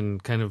outlandish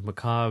and kind of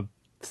macabre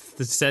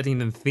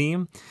setting and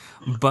theme,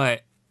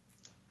 but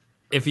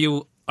if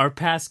you are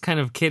past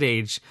kind of kid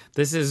age,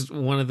 this is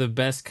one of the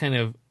best kind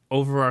of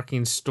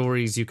overarching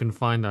stories you can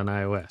find on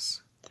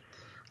iOS.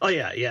 Oh,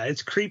 yeah,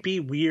 it's creepy,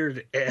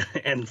 weird,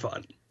 and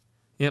fun.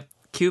 Yep.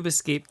 Cube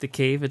Escape the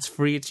Cave. It's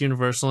free, it's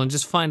universal, and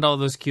just find all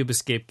those Cube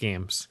Escape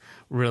games,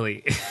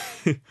 really.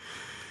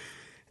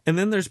 And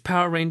then there's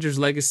Power Rangers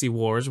Legacy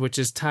Wars, which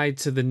is tied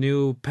to the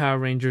new Power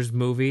Rangers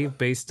movie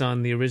based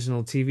on the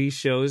original TV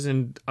shows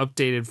and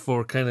updated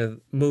for kind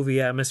of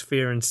movie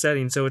atmosphere and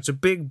setting. So it's a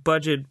big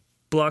budget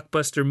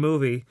blockbuster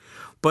movie,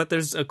 but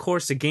there's of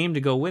course a game to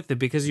go with it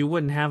because you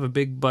wouldn't have a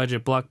big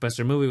budget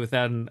blockbuster movie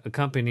without an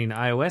accompanying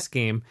iOS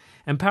game.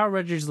 And Power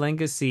Rangers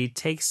Legacy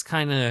takes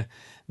kind of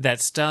that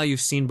style you've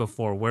seen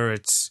before, where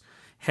it's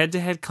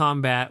head-to-head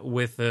combat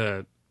with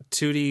a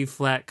 2D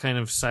flat kind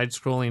of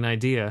side-scrolling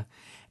idea,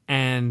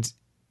 and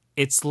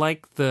it's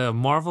like the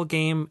Marvel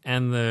game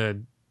and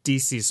the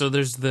DC. So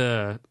there's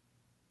the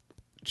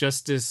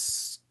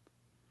Justice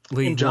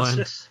League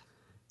Injustice. one.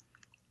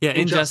 Yeah,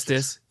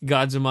 Injustice,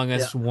 Gods Among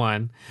Us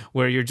 1,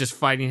 where you're just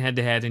fighting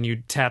head-to-head and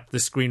you tap the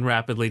screen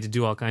rapidly to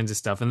do all kinds of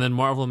stuff. And then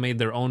Marvel made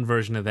their own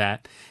version of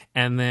that.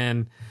 And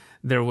then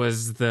there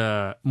was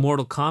the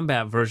Mortal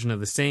Kombat version of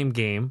the same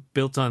game,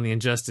 built on the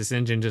Injustice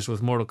engine, just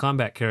with Mortal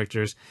Kombat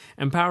characters.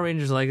 And Power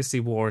Rangers Legacy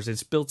Wars,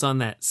 it's built on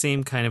that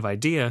same kind of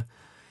idea.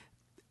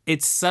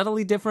 It's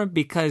subtly different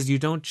because you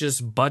don't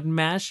just button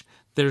mash.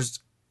 There's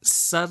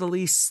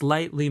subtly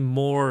slightly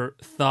more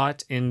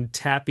thought in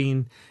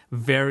tapping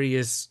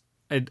various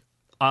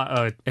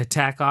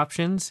attack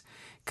options,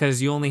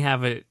 because you only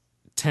have a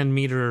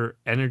 10-meter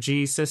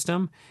energy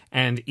system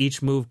and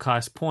each move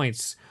costs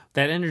points.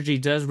 That energy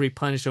does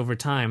replenish over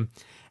time,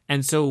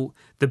 And so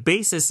the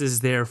basis is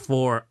there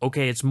for,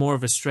 okay, it's more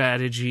of a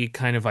strategy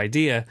kind of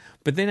idea.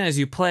 But then as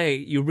you play,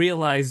 you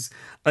realize,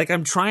 like,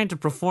 I'm trying to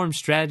perform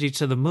strategy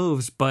to the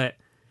moves, but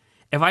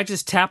if I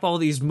just tap all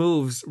these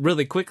moves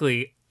really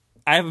quickly,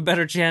 I have a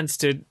better chance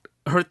to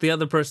hurt the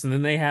other person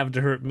than they have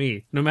to hurt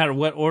me, no matter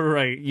what order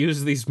I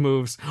use these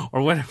moves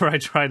or whatever I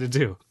try to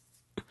do.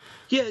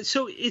 Yeah,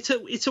 so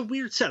it's a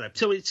weird setup.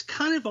 So it's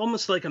kind of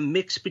almost like a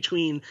mix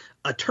between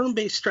a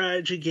turn-based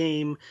strategy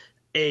game,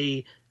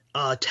 a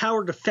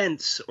tower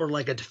defense, or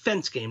like a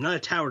defense game, not a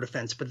tower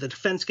defense, but the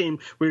defense game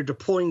where you're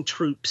deploying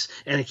troops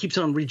and it keeps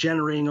on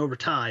regenerating over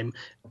time,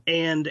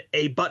 and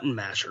a button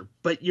masher.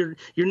 But you're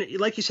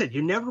like you said,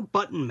 you're never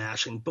button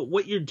mashing, but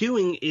what you're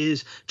doing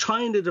is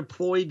trying to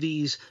deploy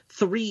these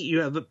three. You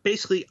have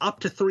basically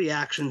up to 3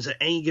 actions at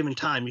any given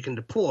time you can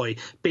deploy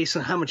based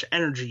on how much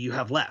energy you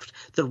have left.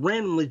 They're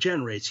randomly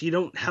generated, so you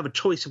don't have a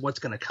choice of what's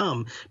going to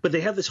come, but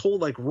they have this whole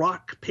like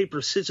rock,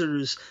 paper,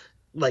 scissors,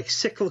 like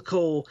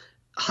cyclical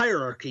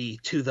hierarchy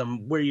to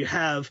them, where you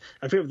have,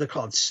 I forget what they're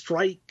called,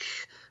 strike,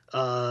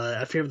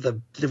 I forget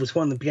there was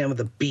one that began with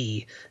a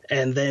B,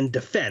 and then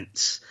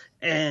defense.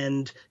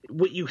 And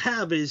what you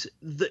have is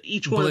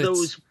each one Blitz. of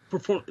those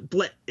perform.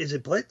 Is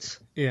it Blitz?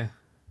 Yeah.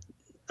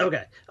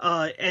 Okay.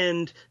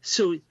 And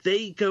so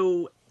they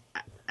go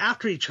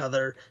after each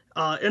other.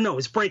 No,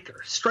 it's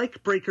breaker,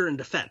 strike, breaker, and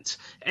defense.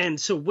 And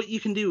so what you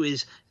can do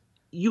is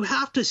you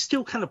have to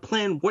still kind of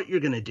plan what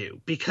you're going to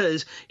do,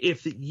 because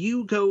if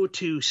you go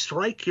to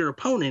strike your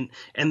opponent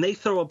and they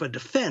throw up a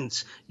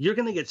defense, you're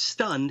going to get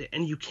stunned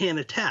and you can't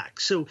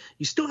attack. So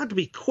you still have to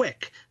be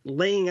quick,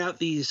 laying out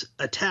these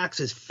attacks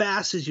as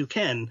fast as you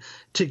can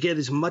to get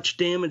as much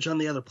damage on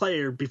the other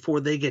player before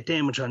they get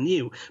damage on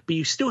you. But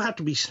you still have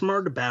to be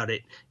smart about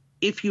it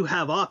if you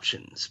have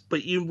options,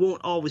 but you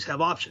won't always have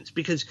options,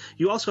 because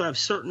you also have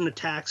certain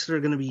attacks that are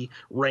going to be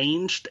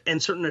ranged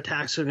and certain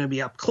attacks that are going to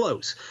be up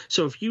close.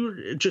 So if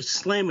you're just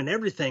slamming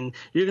everything,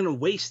 you're going to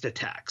waste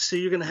attacks. So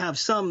you're going to have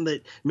some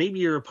that maybe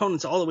your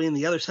opponent's all the way on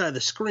the other side of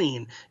the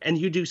screen, and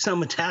you do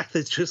some attack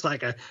that's just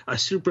like a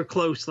super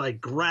close,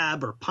 like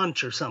grab or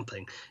punch or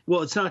something.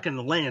 Well, it's not going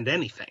to land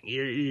anything.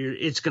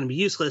 It's going to be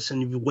useless,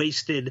 and you've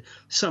wasted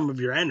some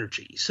of your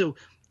energy. So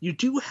you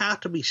do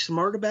have to be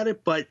smart about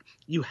it, but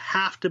you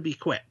have to be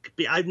quick.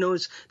 I've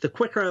noticed the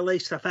quicker I lay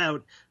stuff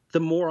out, the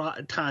more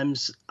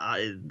times,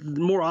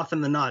 more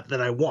often than not,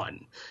 that I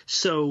won.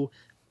 So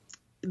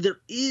there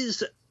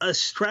is a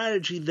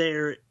strategy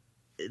there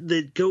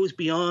that goes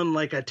beyond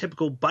like a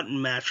typical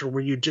button masher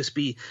where you'd just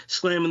be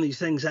slamming these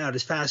things out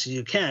as fast as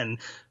you can.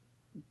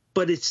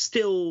 But it's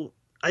still,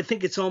 I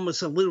think it's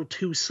almost a little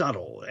too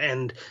subtle,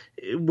 and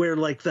where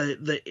like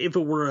the if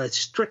it were a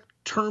strict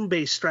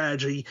turn-based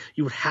strategy,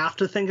 you would have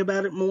to think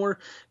about it more,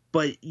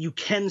 but you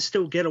can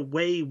still get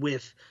away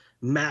with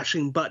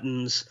mashing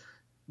buttons,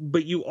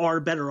 but you are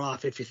better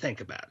off if you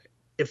think about it,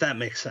 if that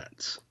makes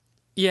sense.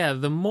 Yeah,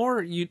 the more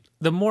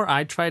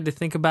I tried to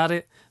think about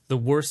it, the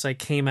worse I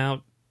came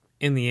out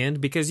in the end,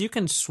 because you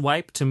can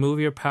swipe to move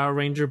your Power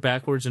Ranger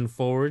backwards and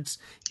forwards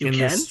in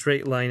this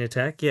straight line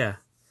attack. Yeah.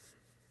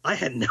 I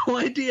had no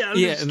idea. I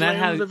was just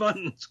slamming the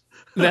buttons.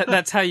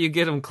 That's how you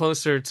get them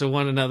closer to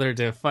one another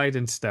to fight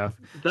and stuff.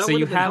 That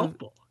would have been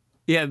helpful.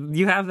 Yeah,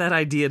 you have that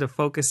idea to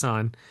focus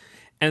on.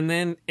 And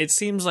then it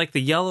seems like the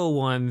yellow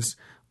ones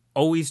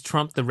always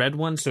trump the red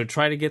ones, so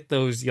try to get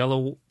those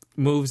yellow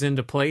moves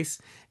into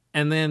place.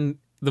 And then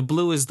the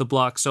blue is the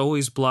block, so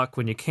always block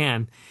when you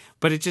can.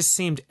 But it just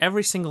seemed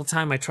every single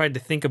time I tried to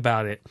think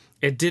about it,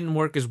 it didn't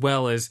work as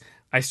well as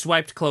I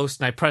swiped close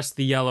and I pressed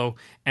the yellow,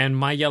 and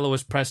my yellow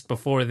was pressed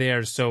before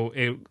theirs, so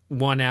it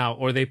won out,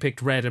 or they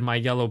picked red and my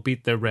yellow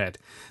beat their red.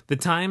 The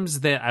times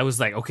that I was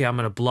like, okay, I'm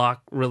going to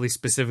block really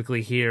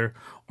specifically here,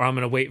 or I'm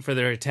going to wait for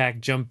their attack,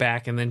 jump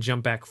back, and then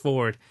jump back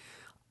forward,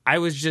 I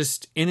was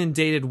just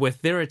inundated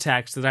with their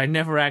attacks that I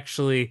never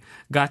actually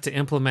got to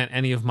implement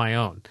any of my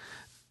own.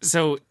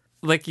 So,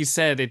 like you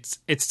said, it's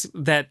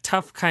that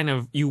tough kind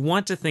of, you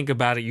want to think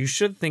about it, you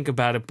should think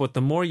about it, but the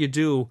more you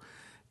do,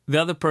 the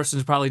other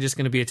person's probably just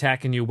going to be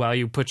attacking you while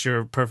you put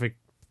your perfect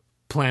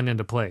plan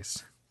into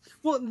place.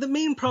 Well, the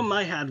main problem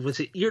I had was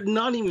that you're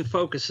not even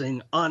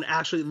focusing on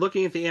actually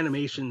looking at the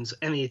animations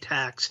and the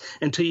attacks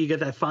until you get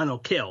that final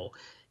kill.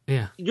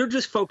 Yeah. You're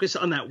just focused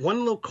on that one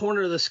little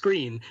corner of the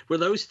screen where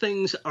those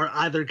things are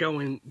either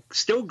going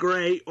still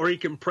gray or you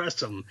can press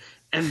them.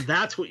 And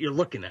that's what you're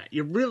looking at.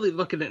 You're really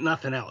looking at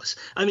nothing else.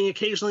 I mean,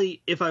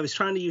 occasionally, if I was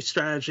trying to use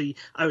strategy,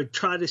 I would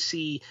try to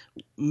see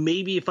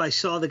maybe if I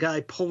saw the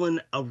guy pulling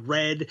a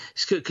red,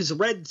 because the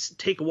reds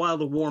take a while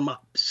to warm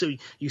up. So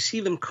you see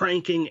them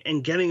cranking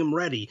and getting them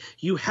ready.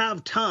 You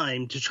have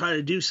time to try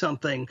to do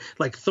something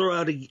like throw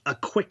out a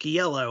quick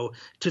yellow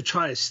to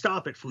try to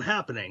stop it from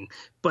happening.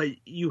 But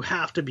you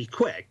have to be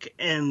quick.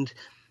 And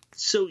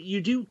so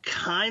you do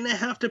kind of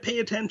have to pay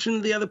attention to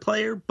the other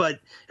player, but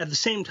at the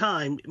same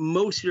time,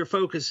 most of your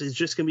focus is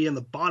just going to be in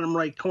the bottom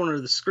right corner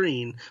of the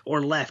screen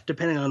or left,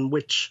 depending on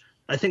which.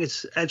 I think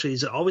it's actually,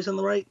 is it always on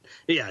the right?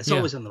 Yeah, it's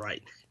always on the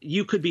right.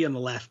 You could be on the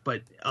left,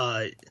 but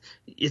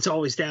it's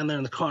always down there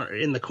in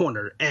the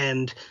corner.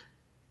 And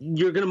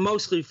you're going to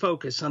mostly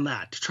focus on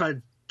that to try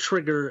to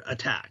trigger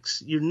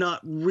attacks. You're not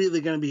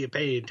really going to be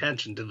paying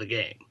attention to the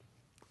game.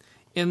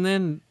 And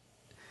then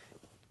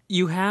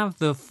you have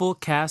the full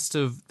cast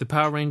of the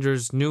Power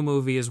Rangers new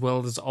movie, as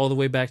well as all the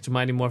way back to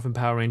Mighty Morphin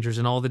Power Rangers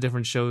and all the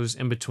different shows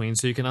in between,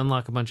 so you can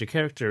unlock a bunch of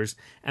characters.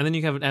 And then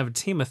you have a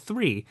team of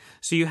 3,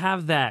 so you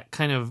have that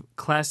kind of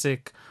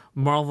classic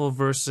Marvel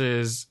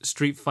versus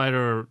Street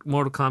Fighter or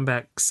Mortal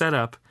Kombat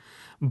setup,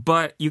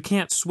 but you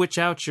can't switch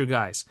out your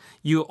guys.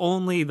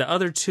 The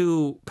other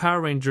 2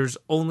 Power Rangers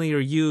only are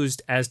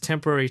used as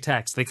temporary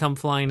attacks. They come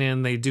flying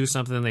in, they do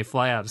something, and they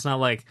fly out. It's not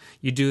like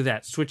you do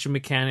that switch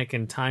mechanic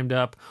and timed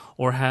up,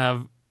 or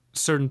have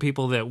certain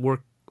people that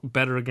work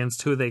better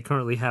against who they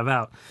currently have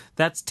out.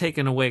 That's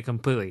taken away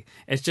completely.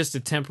 It's just a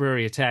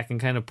temporary attack, and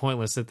kind of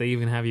pointless that they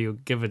even have you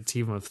give a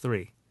team of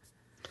 3.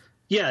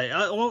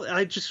 Yeah,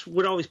 I just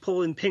would always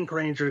pull in Pink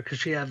Ranger because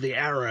she had the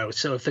arrow.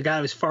 So if the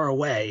guy was far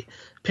away,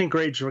 Pink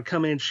Ranger would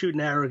come in, shoot an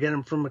arrow, get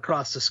him from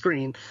across the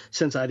screen,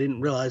 since I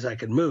didn't realize I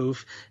could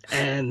move.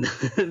 And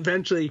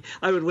eventually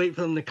I would wait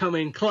for them to come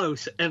in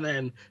close and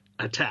then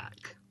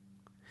attack.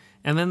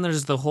 And then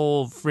there's the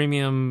whole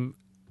freemium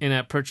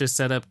in-app purchase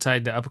setup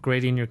tied to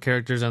upgrading your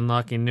characters,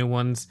 unlocking new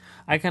ones.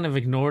 I kind of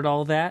ignored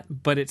all that,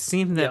 but it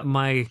seemed that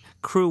my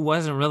crew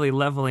wasn't really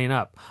leveling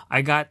up.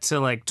 I got to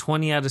like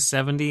 20 out of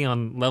 70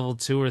 on level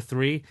 2 or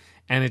 3,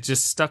 and it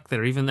just stuck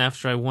there even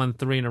after I won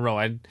 3 in a row.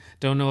 I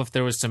don't know if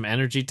there was some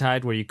energy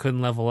tied where you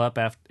couldn't level up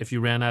if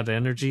you ran out of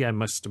energy. I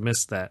must have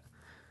missed that.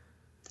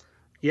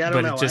 Yeah, I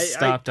don't know. It just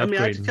stopped upgrading. I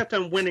mean, I just kept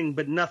on winning,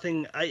 but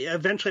nothing.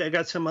 Eventually, I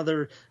got some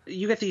other.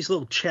 You get these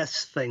little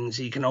chest things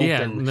that you can open.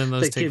 Yeah, and then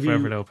those take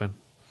forever to open.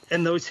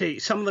 And those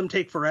some of them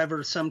take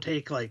forever. Some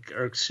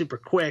are super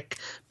quick,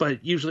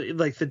 but usually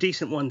like the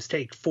decent ones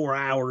take 4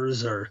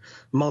 hours or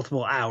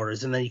multiple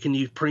hours, and then you can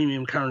use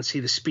premium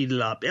currency to speed it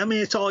up. I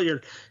mean, it's all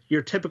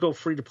your typical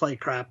free to play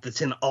crap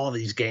that's in all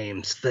these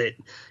games. That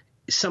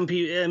some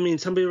people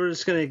are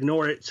just going to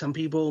ignore it. Some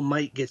people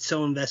might get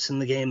so invested in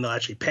the game they'll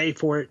actually pay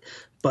for it.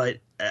 But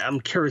I'm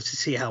curious to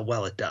see how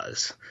well it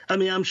does. I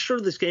mean, I'm sure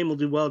this game will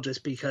do well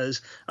just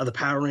because of the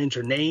Power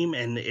Ranger name,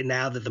 and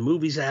now that the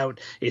movie's out,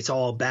 it's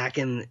all back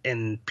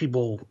and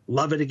people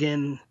love it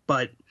again.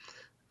 But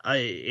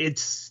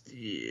there's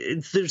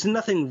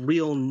nothing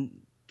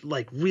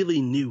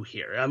really new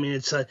here. I mean,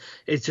 it's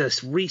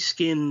just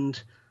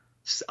reskinned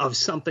of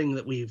something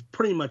that we've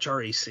pretty much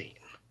already seen.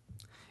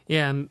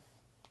 Yeah, and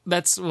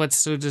that's what's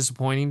so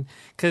disappointing,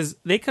 because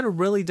they could have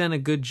really done a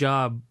good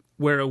job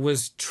where it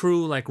was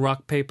true like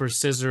rock, paper,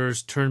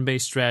 scissors,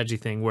 turn-based strategy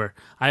thing, where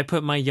I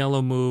put my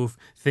yellow move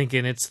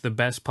thinking it's the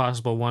best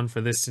possible one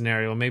for this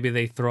scenario. Maybe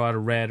they throw out a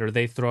red or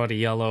they throw out a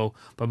yellow,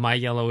 but my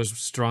yellow is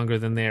stronger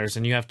than theirs.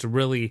 And you have to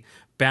really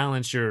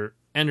balance your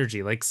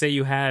energy. Like say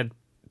you had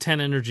 10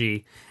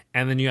 energy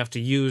and then you have to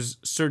use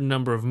a certain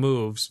number of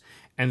moves.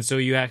 And so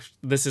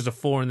this is a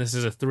 4 and this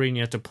is a 3, and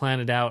you have to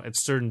plan it out at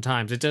certain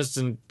times. It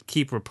doesn't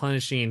keep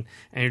replenishing,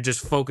 and you're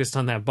just focused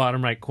on that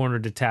bottom right corner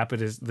to tap it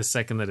the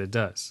second that it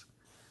does.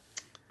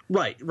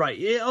 Right.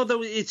 Yeah,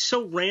 although it's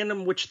so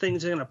random which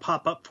things are going to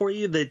pop up for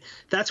you,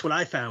 that's what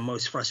I found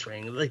most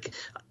frustrating. Like,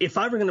 if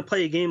I were going to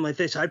play a game like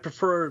this, I'd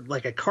prefer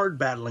like a card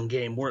battling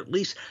game where at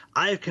least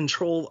I have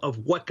control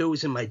of what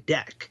goes in my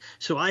deck.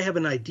 So I have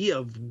an idea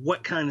of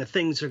what kind of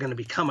things are going to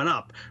be coming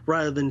up,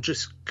 rather than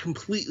just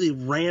completely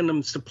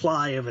random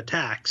supply of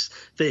attacks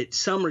that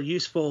some are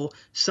useful,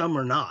 some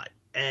are not.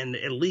 And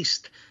at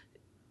least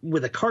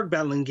with a card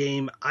battling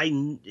game,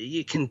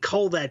 you can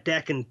cull that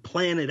deck and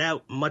plan it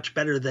out much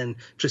better than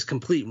just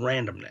complete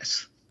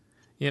randomness.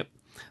 Yep.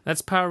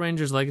 That's Power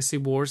Rangers Legacy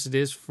Wars. It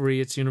is free.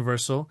 It's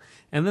universal.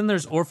 And then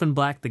there's Orphan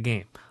Black, the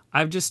game.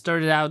 I've just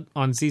started out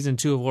on Season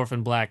 2 of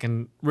Orphan Black,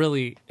 and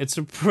really, it's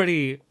a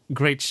pretty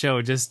great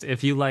show. Just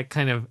if you like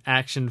kind of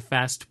action,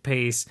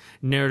 fast-paced,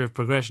 narrative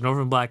progression,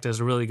 Orphan Black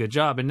does a really good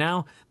job. And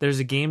now there's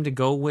a game to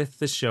go with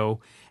the show,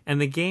 and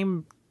the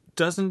game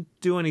doesn't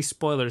do any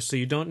spoilers, so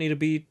you don't need to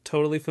be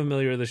totally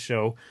familiar with the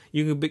show.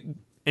 You can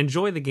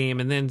enjoy the game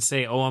and then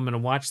say, oh, I'm going to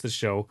watch the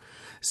show.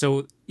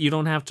 So you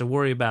don't have to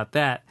worry about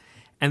that.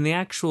 And the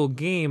actual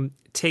game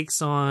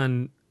takes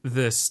on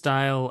the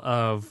style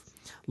of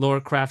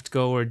Lara Croft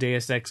Go or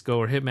Deus Ex Go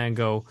or Hitman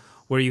Go,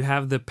 where you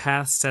have the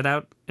path set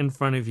out in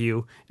front of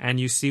you and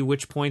you see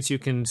which points you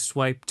can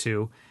swipe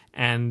to,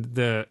 and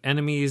the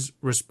enemies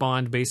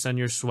respond based on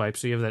your swipe.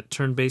 So you have that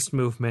turn-based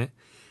movement.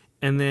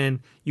 And then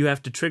you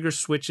have to trigger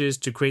switches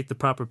to create the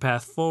proper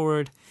path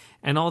forward,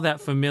 and all that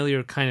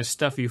familiar kind of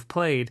stuff you've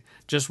played,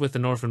 just with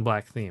an Orphan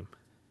Black theme.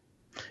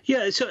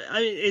 Yeah, so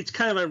it's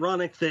kind of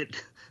ironic that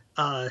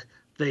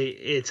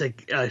it's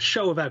a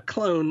show about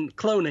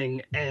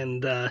cloning,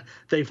 and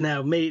they've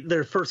now made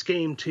their first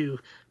game to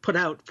put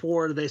out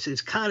for this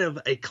is kind of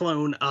a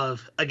clone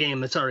of a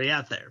game that's already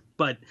out there.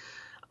 But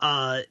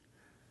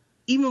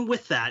even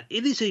with that,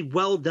 it is a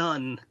well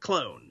done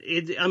clone.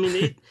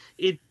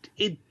 It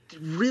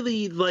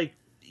really, like,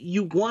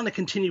 you want to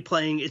continue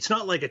playing. It's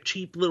not like a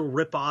cheap little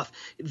ripoff.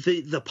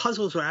 The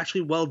puzzles are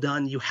actually well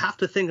done. You have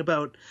to think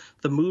about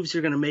the moves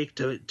you're going to make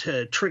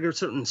to trigger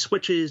certain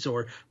switches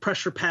or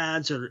pressure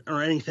pads or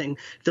anything.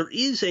 There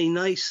is a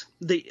nice,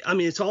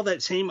 it's all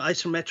that same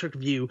isometric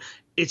view.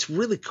 It's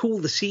really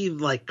cool to see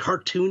like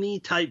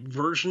cartoony type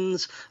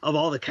versions of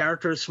all the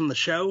characters from the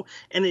show,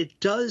 and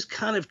it does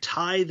kind of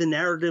tie the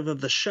narrative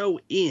of the show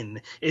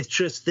in. It's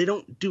just they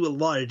don't do a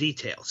lot of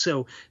detail.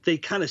 So they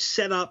kind of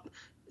set up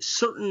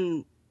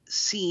certain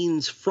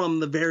scenes from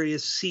the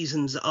various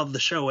seasons of the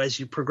show as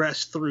you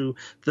progress through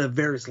the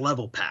various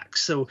level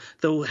packs. So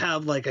they'll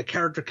have like a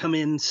character come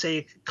in,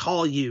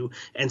 call you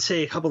and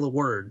say a couple of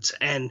words,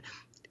 and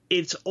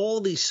it's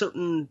all these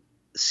certain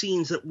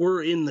scenes that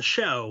were in the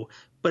show,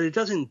 but it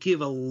doesn't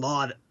give a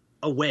lot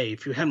away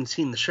if you haven't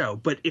seen the show.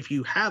 But if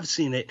you have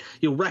seen it,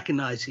 you'll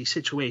recognize these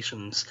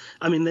situations.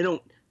 I mean, they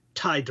don't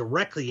tie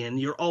directly in.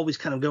 You're always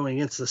kind of going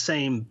against the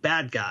same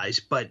bad guys,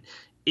 but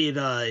it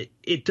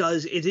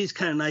is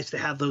kind of nice to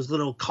have those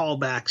little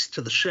callbacks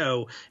to the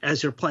show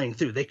as you're playing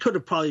through. They could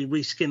have probably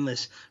reskinned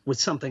this with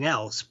something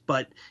else,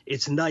 but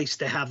it's nice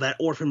to have that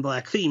Orphan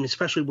Black theme,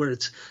 especially where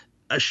it's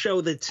a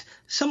show that's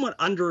somewhat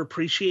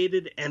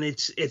underappreciated, and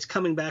it's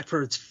coming back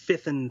for its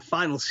 5th and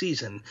final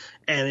season,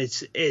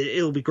 and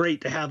it'll be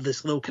great to have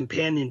this little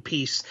companion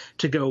piece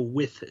to go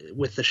with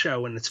the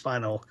show in its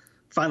final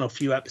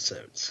few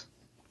episodes.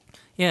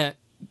 Yeah,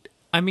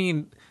 I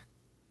mean,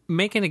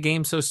 making a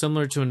game so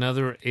similar to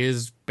another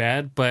is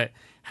bad, but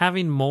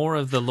having more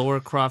of the Lara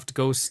Croft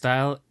Ghost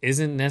style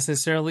isn't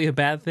necessarily a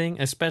bad thing,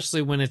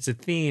 especially when it's a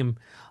theme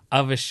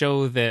of a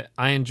show that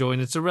I enjoy,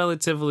 and it's a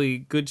relatively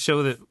good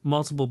show that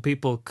multiple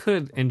people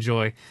could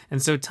enjoy.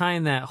 And so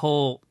tying that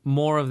whole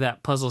more of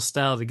that puzzle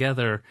style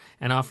together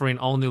and offering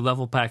all new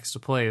level packs to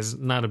play is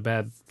not a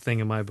bad thing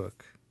in my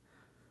book.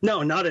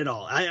 No, not at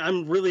all.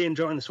 I'm really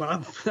enjoying this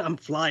one. I'm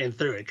flying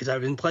through it because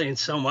I've been playing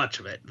so much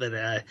of it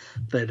that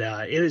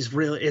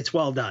it's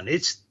well done.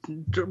 It's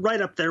right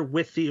up there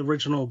with the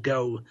original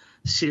Go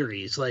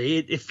series. Like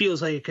it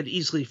feels like it could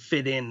easily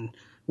fit in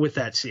with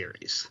that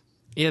series.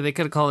 Yeah, they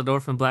could have called it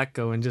Orphan Black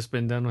Go and just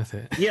been done with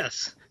it.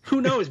 Yes. Who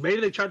knows?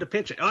 Maybe they tried to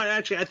pitch it. Oh,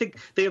 actually, I think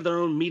they have their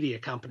own media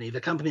company. The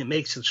company that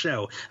makes the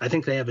show, I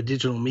think they have a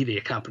digital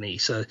media company,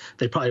 so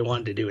they probably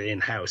wanted to do it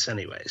in-house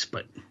anyways.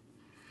 But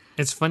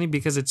it's funny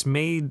because it's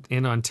made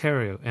in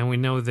Ontario, and we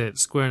know that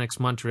Square Enix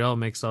Montreal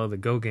makes all the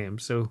Go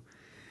games, so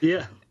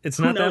yeah, it's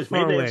not that far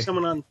Maybe away. They have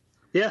someone on,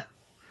 yeah.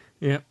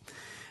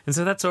 And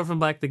so that's Orphan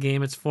Black the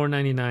game. It's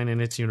 $4.99 and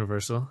it's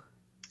Universal.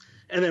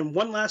 And then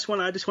one last one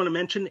I just want to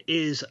mention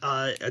is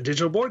a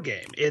digital board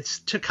game. It's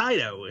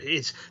Tokaido.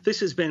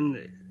 This has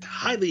been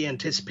highly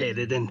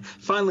anticipated, and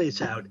finally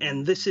it's out.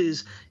 And this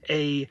is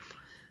the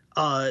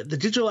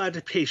digital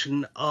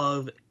adaptation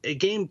of a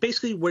game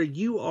basically where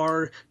you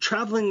are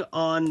traveling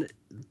on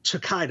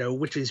Tokaido,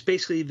 which is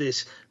basically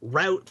this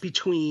route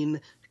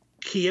between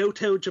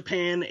Kyoto,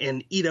 Japan,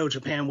 and Edo,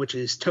 Japan, which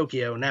is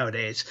Tokyo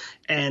nowadays.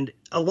 And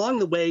along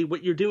the way,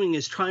 what you're doing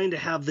is trying to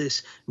have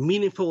this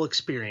meaningful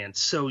experience.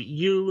 So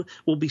you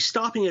will be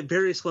stopping at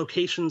various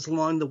locations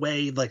along the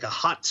way, like a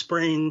hot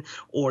spring,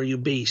 or you'll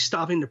be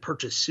stopping to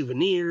purchase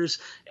souvenirs,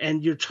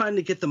 and you're trying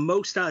to get the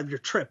most out of your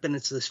trip. And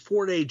it's this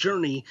 4-day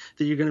journey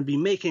that you're going to be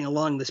making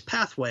along this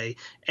pathway.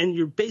 And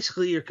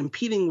you're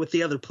competing with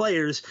the other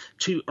players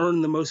to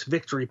earn the most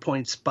victory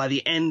points by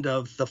the end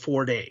of the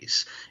 4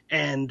 days.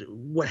 And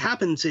what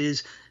happens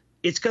is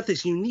it's got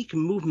this unique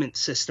movement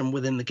system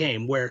within the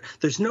game where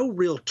there's no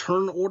real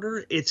turn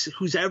order. It's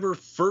who's ever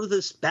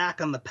furthest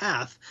back on the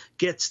path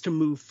gets to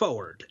move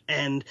forward.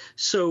 And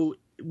so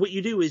what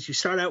you do is you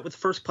start out with the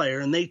first player,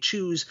 and they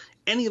choose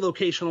any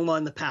location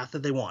along the path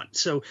that they want.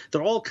 So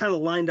they're all kind of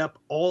lined up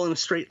all in a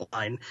straight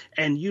line,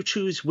 and you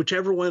choose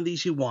whichever one of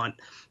these you want.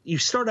 You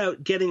start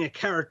out getting a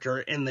character,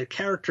 and the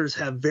characters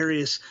have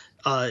various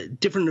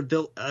different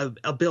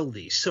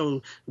abilities.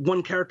 So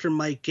one character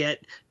might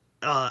get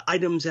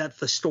items at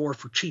the store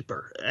for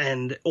cheaper,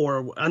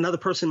 or another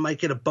person might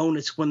get a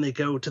bonus when they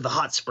go to the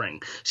hot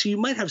spring. So you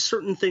might have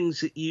certain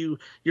things that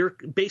you're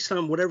based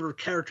on whatever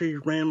character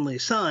you're randomly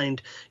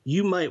assigned,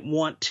 you might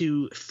want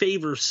to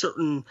favor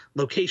certain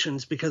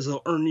locations because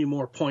they'll earn you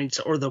more points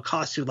or they'll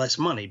cost you less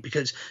money,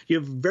 because you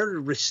have a very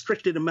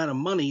restricted amount of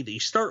money that you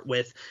start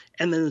with,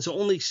 and then there's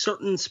only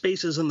certain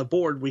spaces on the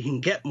board where you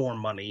can get more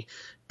money,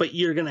 but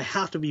you're going to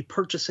have to be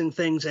purchasing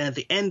things, and at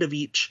the end of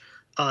each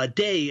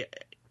day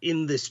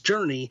in this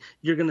journey,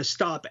 you're going to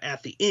stop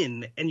at the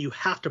inn and you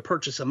have to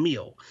purchase a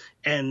meal.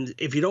 And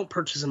if you don't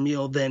purchase a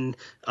meal, then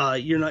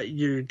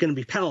you're going to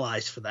be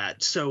penalized for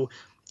that. So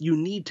you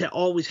need to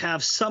always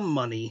have some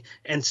money.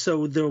 And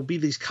so there will be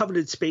these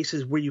coveted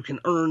spaces where you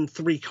can earn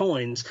 3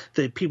 coins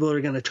that people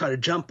are going to try to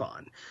jump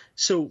on.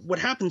 So what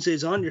happens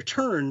is on your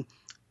turn,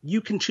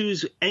 you can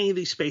choose any of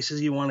these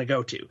spaces you want to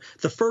go to.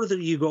 The further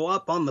you go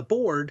up on the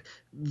board,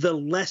 the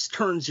less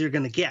turns you're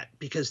going to get,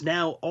 because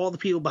now all the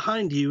people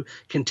behind you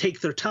can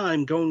take their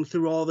time going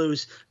through all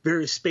those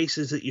various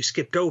spaces that you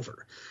skipped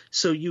over.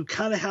 So you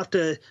kind of have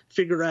to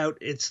figure out,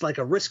 it's like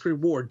a risk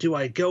reward. Do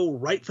I go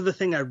right for the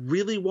thing I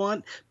really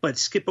want but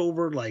skip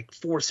over like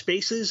 4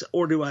 spaces,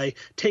 or do I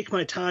take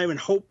my time and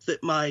hope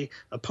that my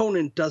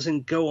opponent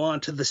doesn't go on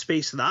to the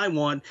space that I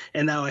want,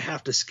 and now I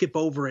have to skip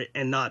over it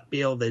and not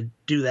be able to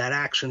do that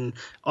action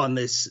on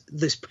this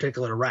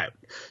particular route.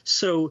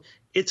 So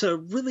it's a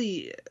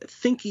really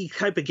thinky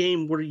type of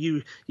game where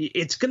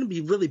it's going to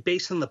be really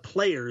based on the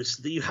players,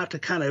 that you have to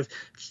kind of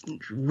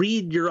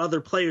read your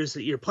other players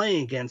that you're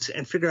playing against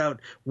and figure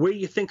out where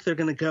you think they're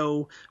going to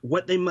go,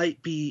 what they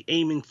might be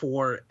aiming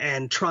for,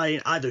 and try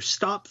and either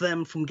stop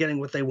them from getting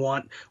what they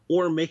want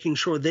or making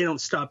sure they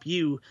don't stop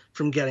you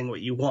from getting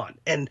what you want.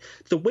 And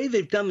the way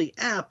they've done the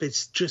app,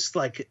 it's just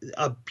like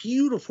a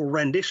beautiful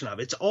rendition of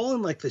it. It's all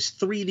in like this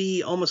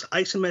 3D, almost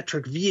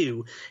isometric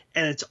view,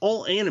 and it's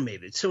all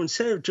animated. So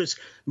instead of just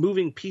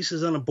moving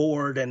pieces on a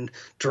board and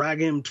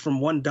dragging them from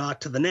one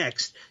dot to the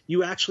next,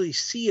 you actually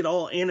see it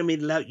all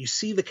animated out. You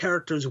see the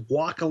characters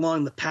walk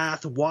along the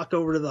path, walk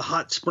over to the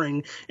hot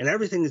spring, and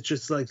everything is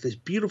just like this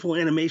beautiful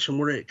animation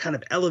where it kind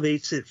of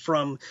elevates it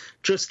from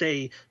just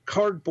a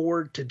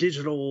cardboard to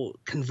digital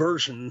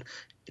conversion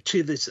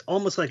to this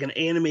almost like an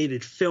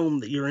animated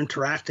film that you're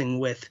interacting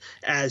with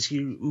as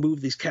you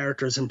move these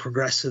characters and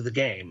progress through the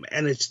game.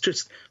 And it's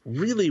just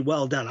really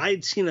well done. I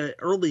had seen an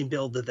early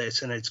build of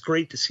this, and it's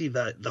great to see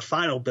the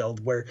final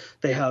build where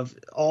they have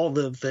all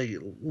the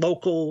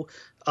local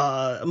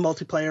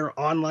multiplayer,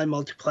 online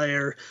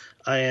multiplayer,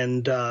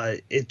 and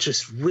it's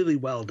just really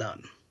well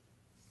done.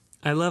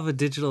 I love a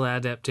digital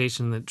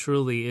adaptation that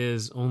truly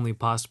is only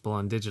possible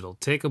on digital.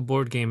 Take a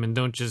board game and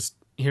don't just,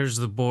 here's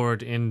the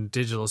board in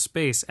digital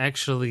space.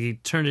 Actually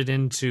turn it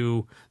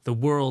into the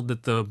world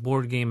that the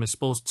board game is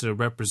supposed to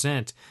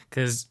represent,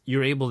 because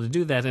you're able to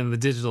do that in the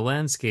digital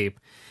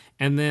landscape.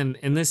 And then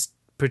in this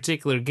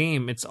particular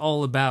game, it's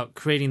all about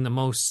creating the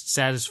most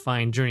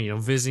satisfying journey,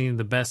 visiting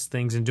the best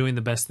things and doing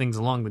the best things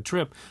along the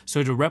trip.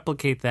 So to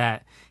replicate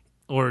that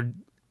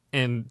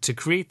and to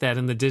create that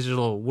in the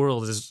digital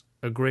world is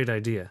a great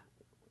idea.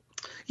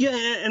 Yeah,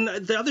 and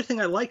the other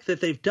thing I like that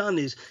they've done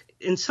is,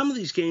 in some of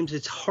these games,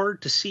 it's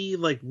hard to see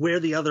like where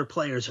the other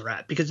players are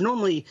at, because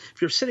normally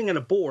if you're sitting at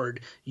a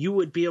board, you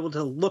would be able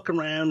to look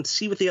around,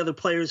 see what the other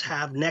players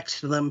have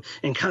next to them,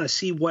 and kind of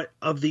see what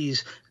of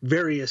these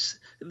various.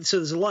 So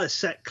there's a lot of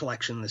set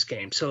collection in this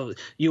game. So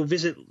you'll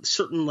visit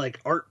certain like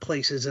art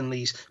places, and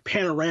these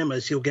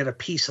panoramas, you'll get a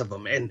piece of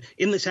them. And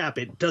in this app,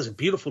 it does a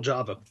beautiful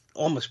job of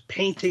almost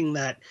painting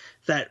that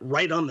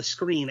right on the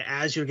screen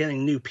as you're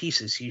getting new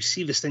pieces. You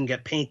see this thing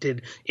get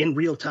painted in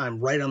real time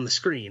right on the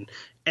screen.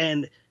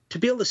 And to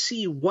be able to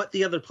see what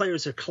the other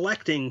players are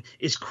collecting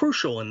is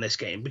crucial in this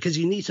game, because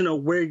you need to know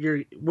where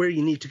you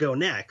need to go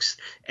next.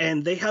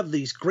 And they have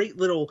these great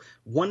little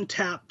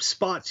one-tap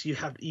spots you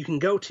can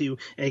go to,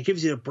 and it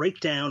gives you a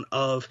breakdown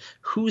of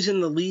who's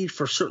in the lead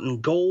for certain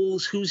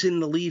goals, who's in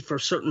the lead for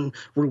certain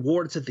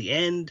rewards at the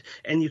end.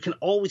 And you can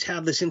always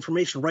have this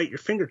information right at your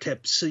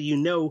fingertips, so you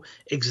know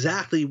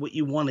exactly what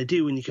you want to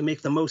do, and you can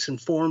make the most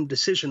informed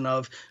decision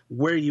of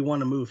where you want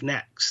to move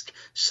next.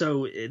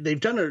 So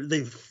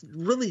they've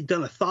really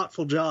done a thoughtful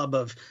job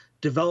of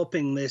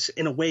developing this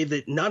in a way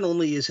that not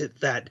only is it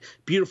that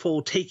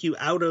beautiful, take you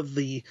out of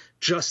the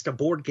just a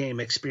board game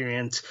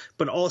experience,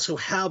 but also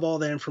have all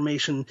that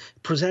information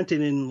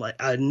presented in like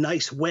a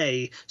nice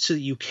way so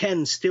that you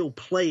can still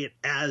play it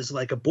as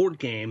like a board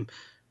game,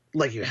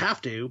 like you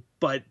have to,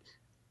 but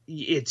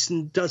it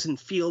doesn't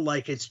feel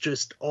like it's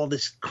just all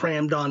this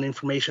crammed on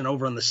information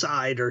over on the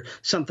side, or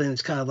something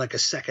that's kind of like a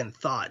second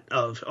thought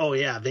of, oh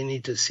yeah, they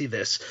need to see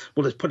this,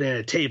 we'll just put it in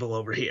a table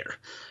over here.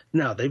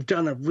 No, they've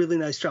done a really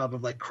nice job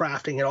of like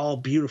crafting it all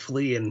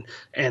beautifully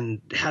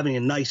and having a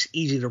nice,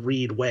 easy to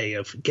read way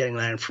of getting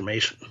that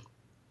information.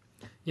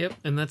 Yep,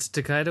 and that's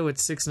Tokaido at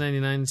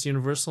 $6.99. It's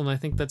Universal, and I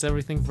think that's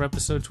everything for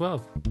episode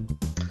 12.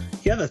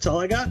 Yeah, that's all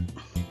I got.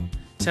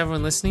 To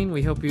everyone listening,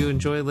 we hope you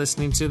enjoy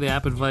listening to the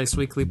App Advice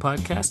Weekly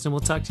podcast, and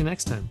we'll talk to you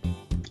next time.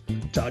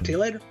 Talk to you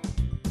later.